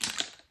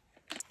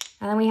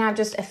 And then we have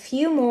just a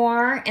few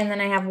more, and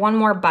then I have one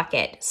more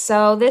bucket.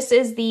 So this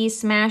is the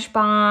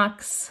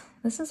Smashbox.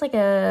 This is like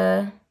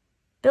a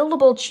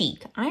buildable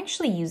cheek. I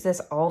actually use this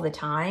all the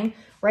time.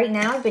 Right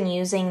now I've been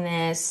using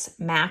this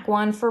MAC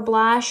one for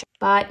blush,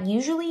 but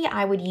usually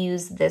I would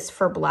use this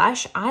for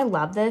blush. I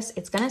love this.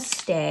 It's gonna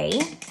stay.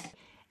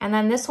 And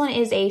then this one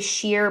is a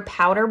sheer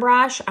powder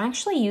brush. I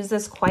actually use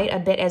this quite a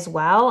bit as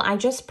well. I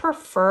just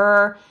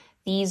prefer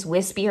these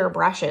wispier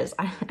brushes.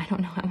 I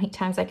don't know how many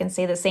times I can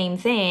say the same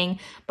thing,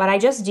 but I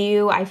just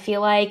do. I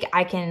feel like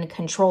I can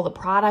control the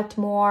product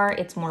more.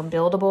 It's more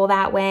buildable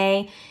that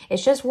way.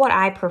 It's just what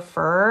I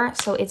prefer.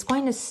 So it's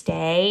going to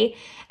stay.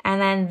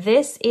 And then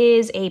this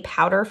is a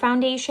powder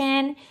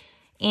foundation.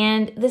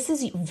 And this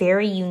is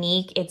very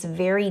unique. It's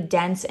very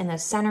dense in the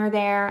center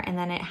there. And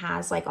then it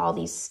has like all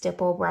these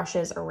stipple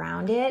brushes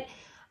around it.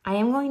 I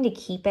am going to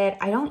keep it.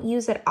 I don't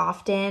use it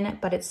often,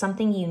 but it's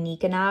something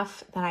unique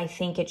enough that I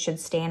think it should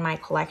stay in my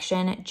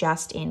collection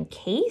just in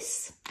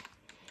case.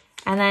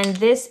 And then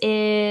this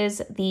is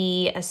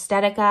the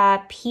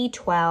Estetica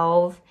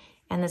P12,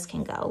 and this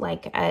can go.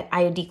 Like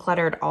I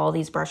decluttered all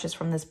these brushes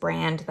from this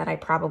brand that I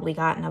probably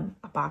got in a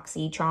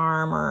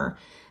BoxyCharm or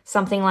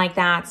something like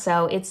that,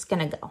 so it's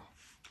gonna go.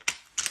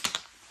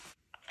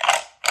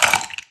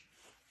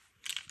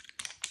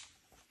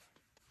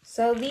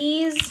 So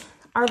these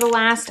are the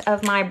last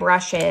of my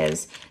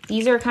brushes.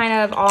 These are kind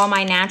of all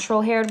my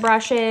natural haired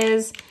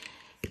brushes.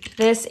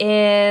 This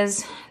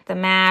is the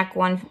MAC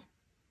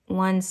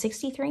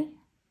 163.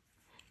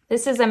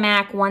 This is a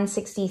MAC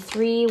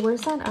 163.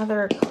 Where's that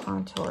other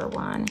contour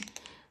one?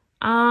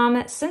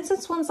 Since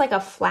this one's like a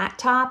flat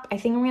top, I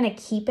think I'm gonna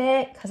keep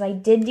it because I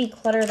did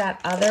declutter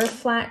that other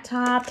flat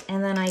top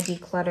and then I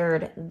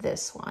decluttered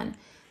this one.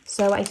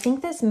 So I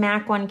think this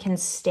MAC one can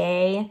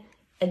stay.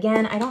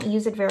 Again, I don't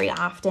use it very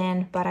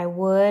often, but I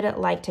would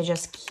like to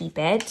just keep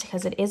it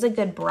because it is a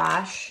good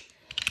brush.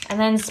 And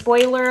then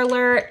spoiler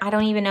alert, I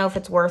don't even know if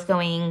it's worth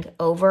going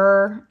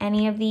over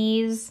any of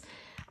these.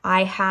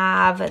 I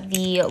have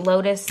the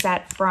Lotus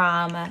set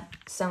from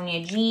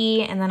Sonia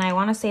G, and then I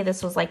want to say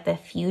this was like the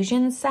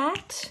Fusion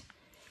set.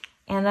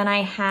 And then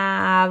I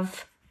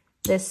have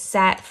this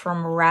set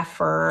from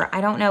Refer.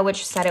 I don't know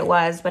which set it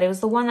was, but it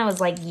was the one that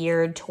was like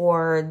geared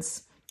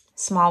towards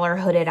smaller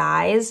hooded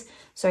eyes.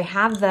 So I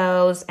have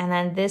those, and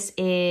then this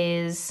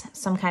is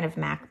some kind of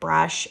MAC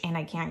brush, and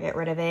I can't get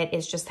rid of it.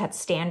 It's just that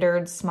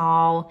standard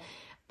small,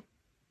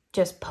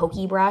 just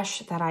pokey brush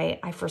that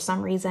I for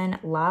some reason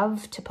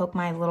love to poke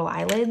my little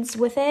eyelids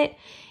with it,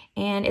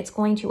 and it's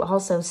going to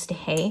also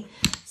stay.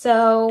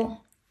 So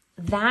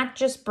that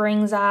just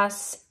brings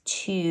us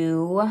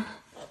to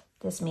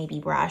this Maybe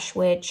brush,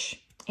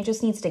 which it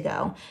just needs to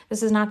go.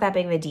 This is not that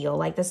big of a deal.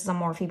 Like, this is a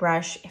Morphe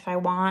brush. If I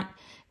want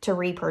to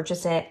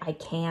repurchase it, I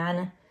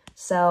can.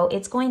 So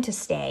it's going to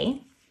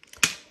stay.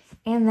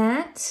 And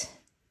that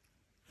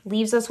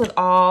leaves us with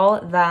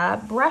all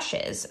the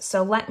brushes.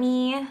 So let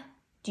me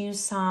do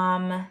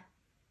some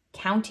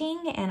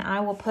counting, and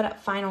I will put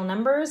up final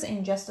numbers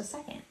in just a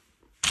second.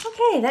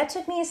 Okay, that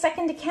took me a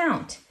second to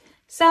count.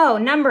 So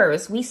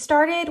numbers, we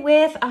started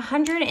with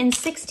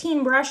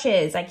 116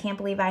 brushes. I can't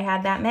believe I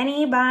had that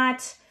many,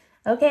 but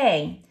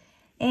okay.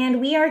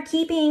 And we are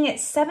keeping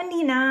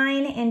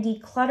 79 and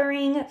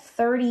decluttering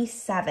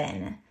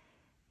 37.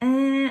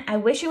 I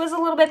wish it was a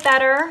little bit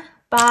better,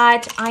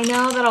 but I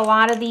know that a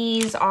lot of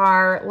these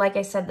are, like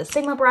I said, the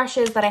Sigma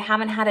brushes that I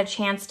haven't had a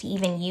chance to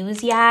even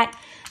use yet.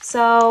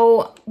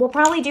 So we'll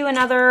probably do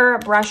another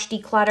brush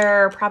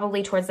declutter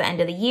probably towards the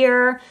end of the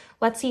year.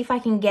 Let's see if I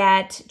can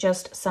get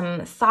just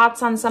some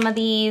thoughts on some of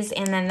these,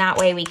 and then that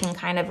way we can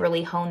kind of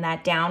really hone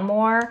that down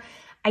more.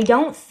 I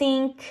don't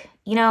think,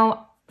 you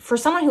know, for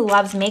someone who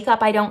loves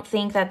makeup, I don't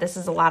think that this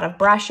is a lot of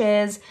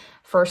brushes.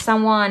 For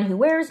someone who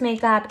wears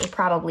makeup, it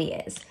probably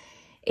is.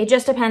 It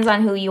just depends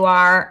on who you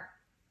are.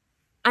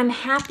 I'm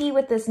happy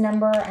with this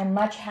number. I'm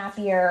much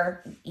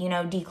happier, you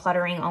know,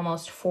 decluttering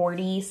almost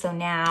 40. So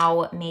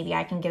now maybe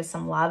I can give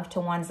some love to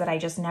ones that I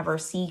just never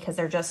see because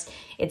they're just,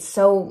 it's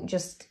so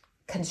just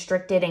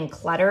constricted and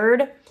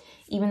cluttered,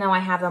 even though I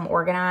have them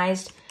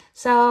organized.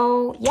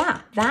 So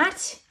yeah,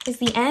 that is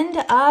the end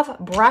of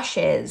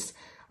brushes.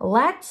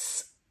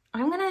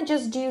 I'm gonna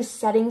just do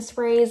setting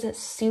sprays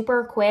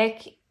super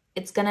quick.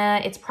 It's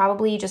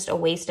probably just a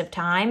waste of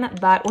time,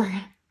 but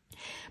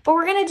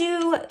we're gonna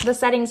do the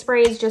setting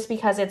sprays just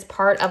because it's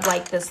part of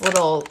like this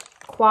little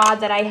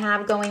quad that I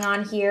have going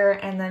on here.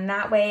 And then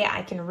that way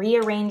I can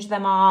rearrange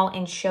them all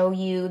and show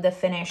you the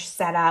finished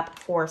setup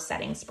for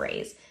setting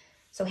sprays.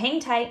 So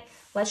hang tight,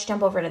 let's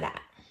jump over to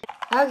that.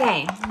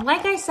 Okay,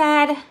 like I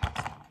said,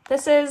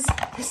 this is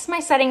my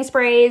setting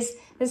sprays.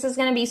 This is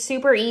gonna be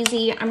super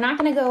easy. I'm not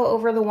gonna go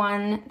over the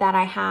one that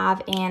I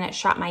have in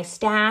Shop My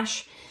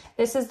Stash.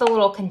 This is the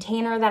little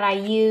container that I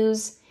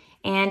use.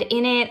 And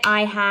in it,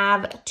 I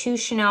have 2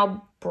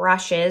 Chanel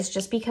brushes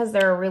just because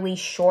they're really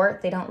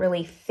short. They don't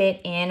really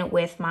fit in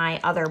with my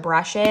other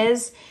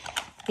brushes.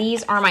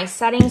 These are my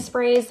setting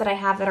sprays that I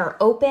have that are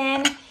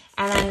open.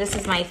 And then this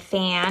is my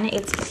fan.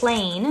 It's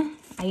plain.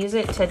 I use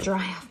it to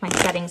dry off my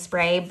setting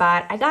spray,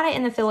 but I got it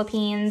in the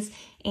Philippines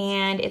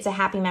and it's a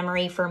happy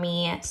memory for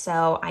me.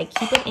 So I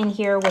keep it in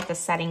here with the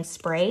setting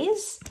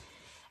sprays.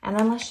 And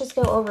then let's just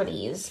go over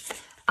these.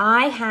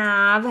 I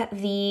have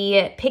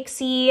the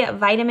Pixie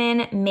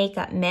Vitamin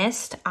Makeup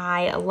Mist.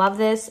 I love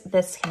this.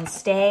 This can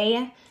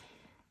stay.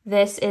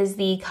 This is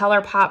the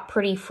ColourPop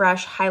Pretty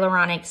Fresh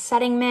Hyaluronic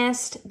Setting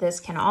Mist. This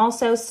can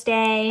also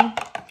stay.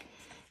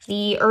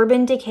 The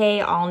Urban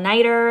Decay All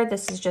Nighter.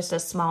 This is just a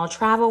small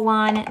travel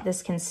one.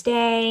 This can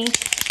stay.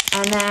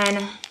 And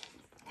then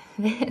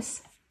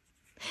this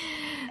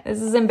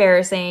is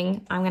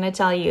embarrassing. I'm going to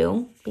tell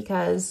you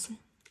because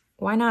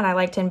why not? I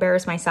like to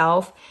embarrass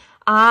myself.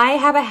 I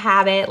have a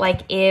habit,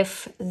 like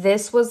if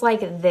this was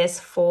like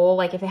this full,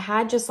 like if it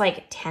had just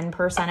like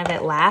 10% of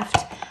it left,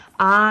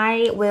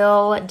 I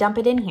will dump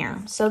it in here.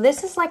 So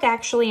this is like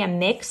actually a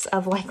mix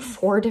of like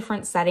 4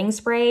 different setting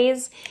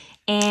sprays.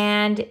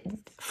 And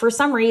for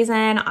some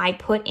reason, I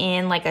put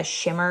in like a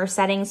shimmer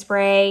setting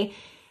spray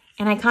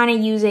and I kind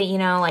of use it, you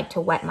know, like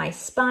to wet my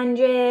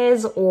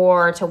sponges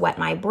or to wet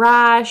my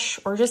brush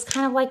or just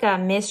kind of like a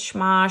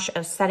mishmash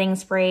of setting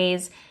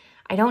sprays.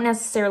 I don't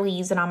necessarily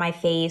use it on my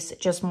face,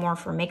 just more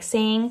for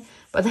mixing.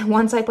 But then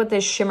once I put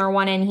this shimmer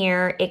one in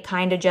here, it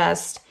kind of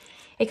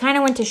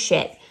went to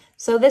shit.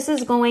 So this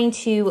is going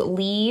to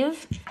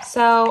leave.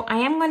 So I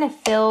am going to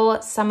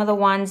fill some of the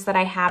ones that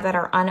I have that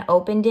are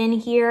unopened in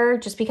here,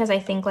 just because I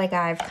think like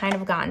I've kind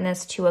of gotten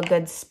this to a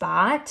good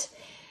spot.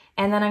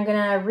 And then I'm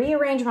going to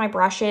rearrange my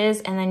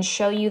brushes and then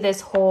show you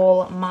this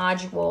whole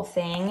module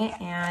thing.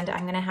 And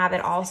I'm going to have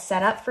it all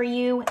set up for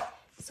you.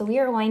 So we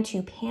are going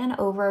to pan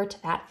over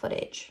to that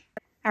footage.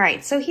 All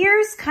right, so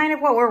here's kind of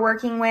what we're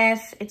working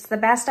with. It's the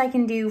best I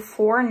can do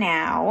for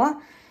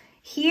now.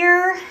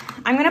 Here,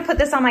 I'm gonna put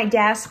this on my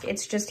desk.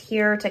 It's just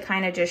here to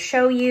kind of just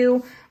show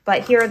you,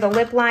 but here are the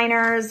lip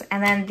liners,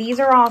 and then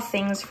these are all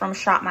things from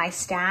Shop My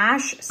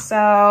Stash.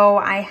 So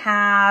I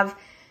have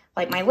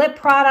like my lip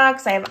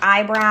products. I have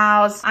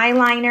eyebrows,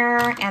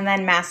 eyeliner, and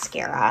then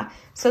mascara.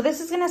 So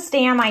this is gonna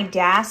stay on my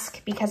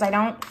desk because I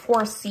don't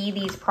foresee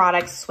these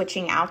products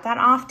switching out that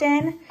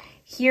often.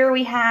 Here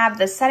we have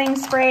the setting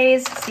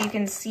sprays. So you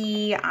can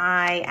see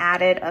I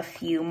added a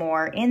few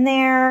more in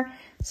there.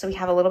 So we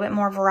have a little bit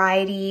more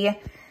variety.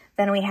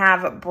 Then we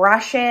have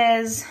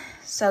brushes.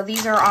 So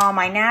these are all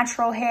my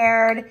natural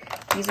haired.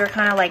 These are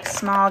kind of like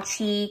small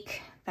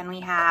cheek. Then we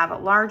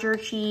have larger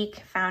cheek,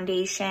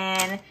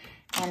 foundation,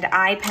 and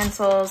eye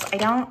pencils. I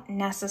don't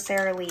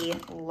necessarily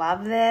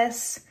love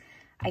this.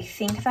 I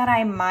think that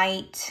I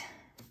might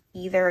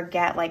either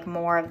get like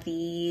more of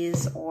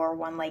these or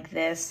one like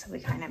this. So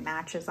it kind of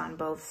matches on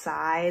both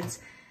sides.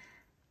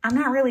 I'm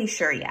not really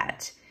sure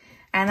yet.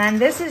 And then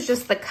this is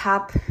just the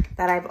cup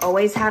that I've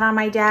always had on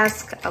my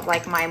desk of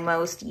like my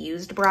most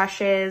used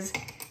brushes.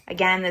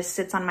 Again, this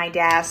sits on my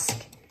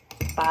desk,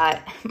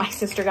 but my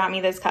sister got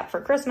me this cup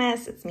for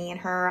Christmas. It's me and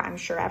her. I'm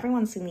sure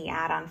everyone's seen the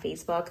ad on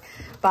Facebook,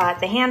 but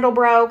the handle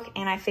broke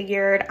and I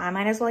figured I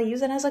might as well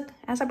use it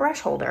as a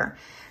brush holder.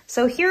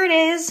 So here it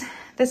is.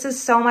 This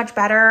is so much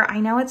better. I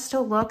know it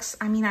still looks,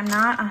 I mean, I'm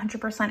not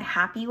 100%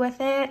 happy with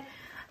it,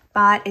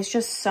 but it's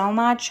just so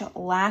much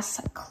less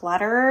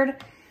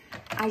cluttered.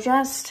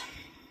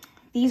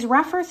 These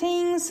rougher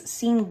things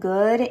seem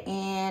good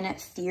in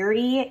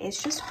theory.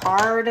 It's just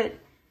hard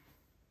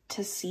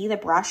to see the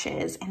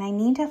brushes and I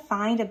need to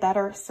find a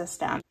better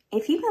system.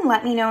 If you can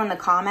let me know in the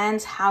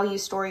comments how you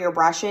store your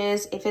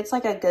brushes, if it's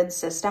like a good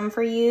system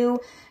for you,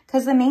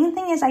 because the main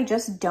thing is I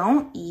just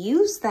don't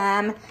use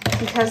them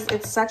because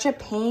it's such a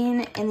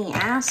pain in the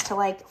ass to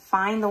like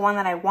find the one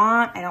that I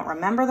want. I don't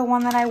remember the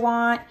one that I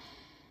want.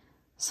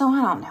 So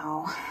I don't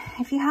know.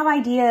 If you have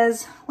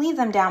ideas, leave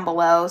them down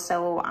below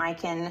so I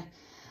can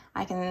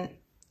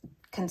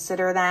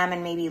consider them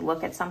and maybe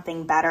look at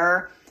something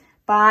better.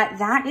 But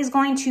that is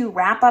going to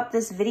wrap up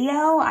this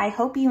video. I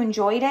hope you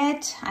enjoyed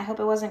it. I hope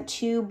it wasn't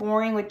too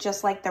boring with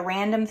just like the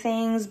random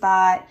things,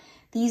 but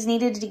these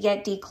needed to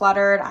get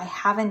decluttered. I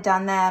haven't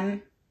done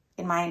them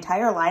in my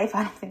entire life.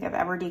 I don't think I've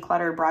ever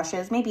decluttered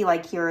brushes, maybe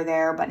like here or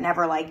there, but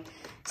never like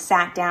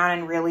sat down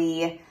and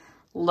really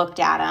looked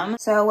at them.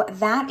 So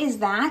that is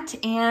that,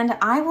 and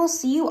I will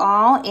see you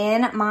all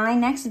in my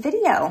next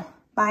video.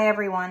 Bye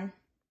everyone.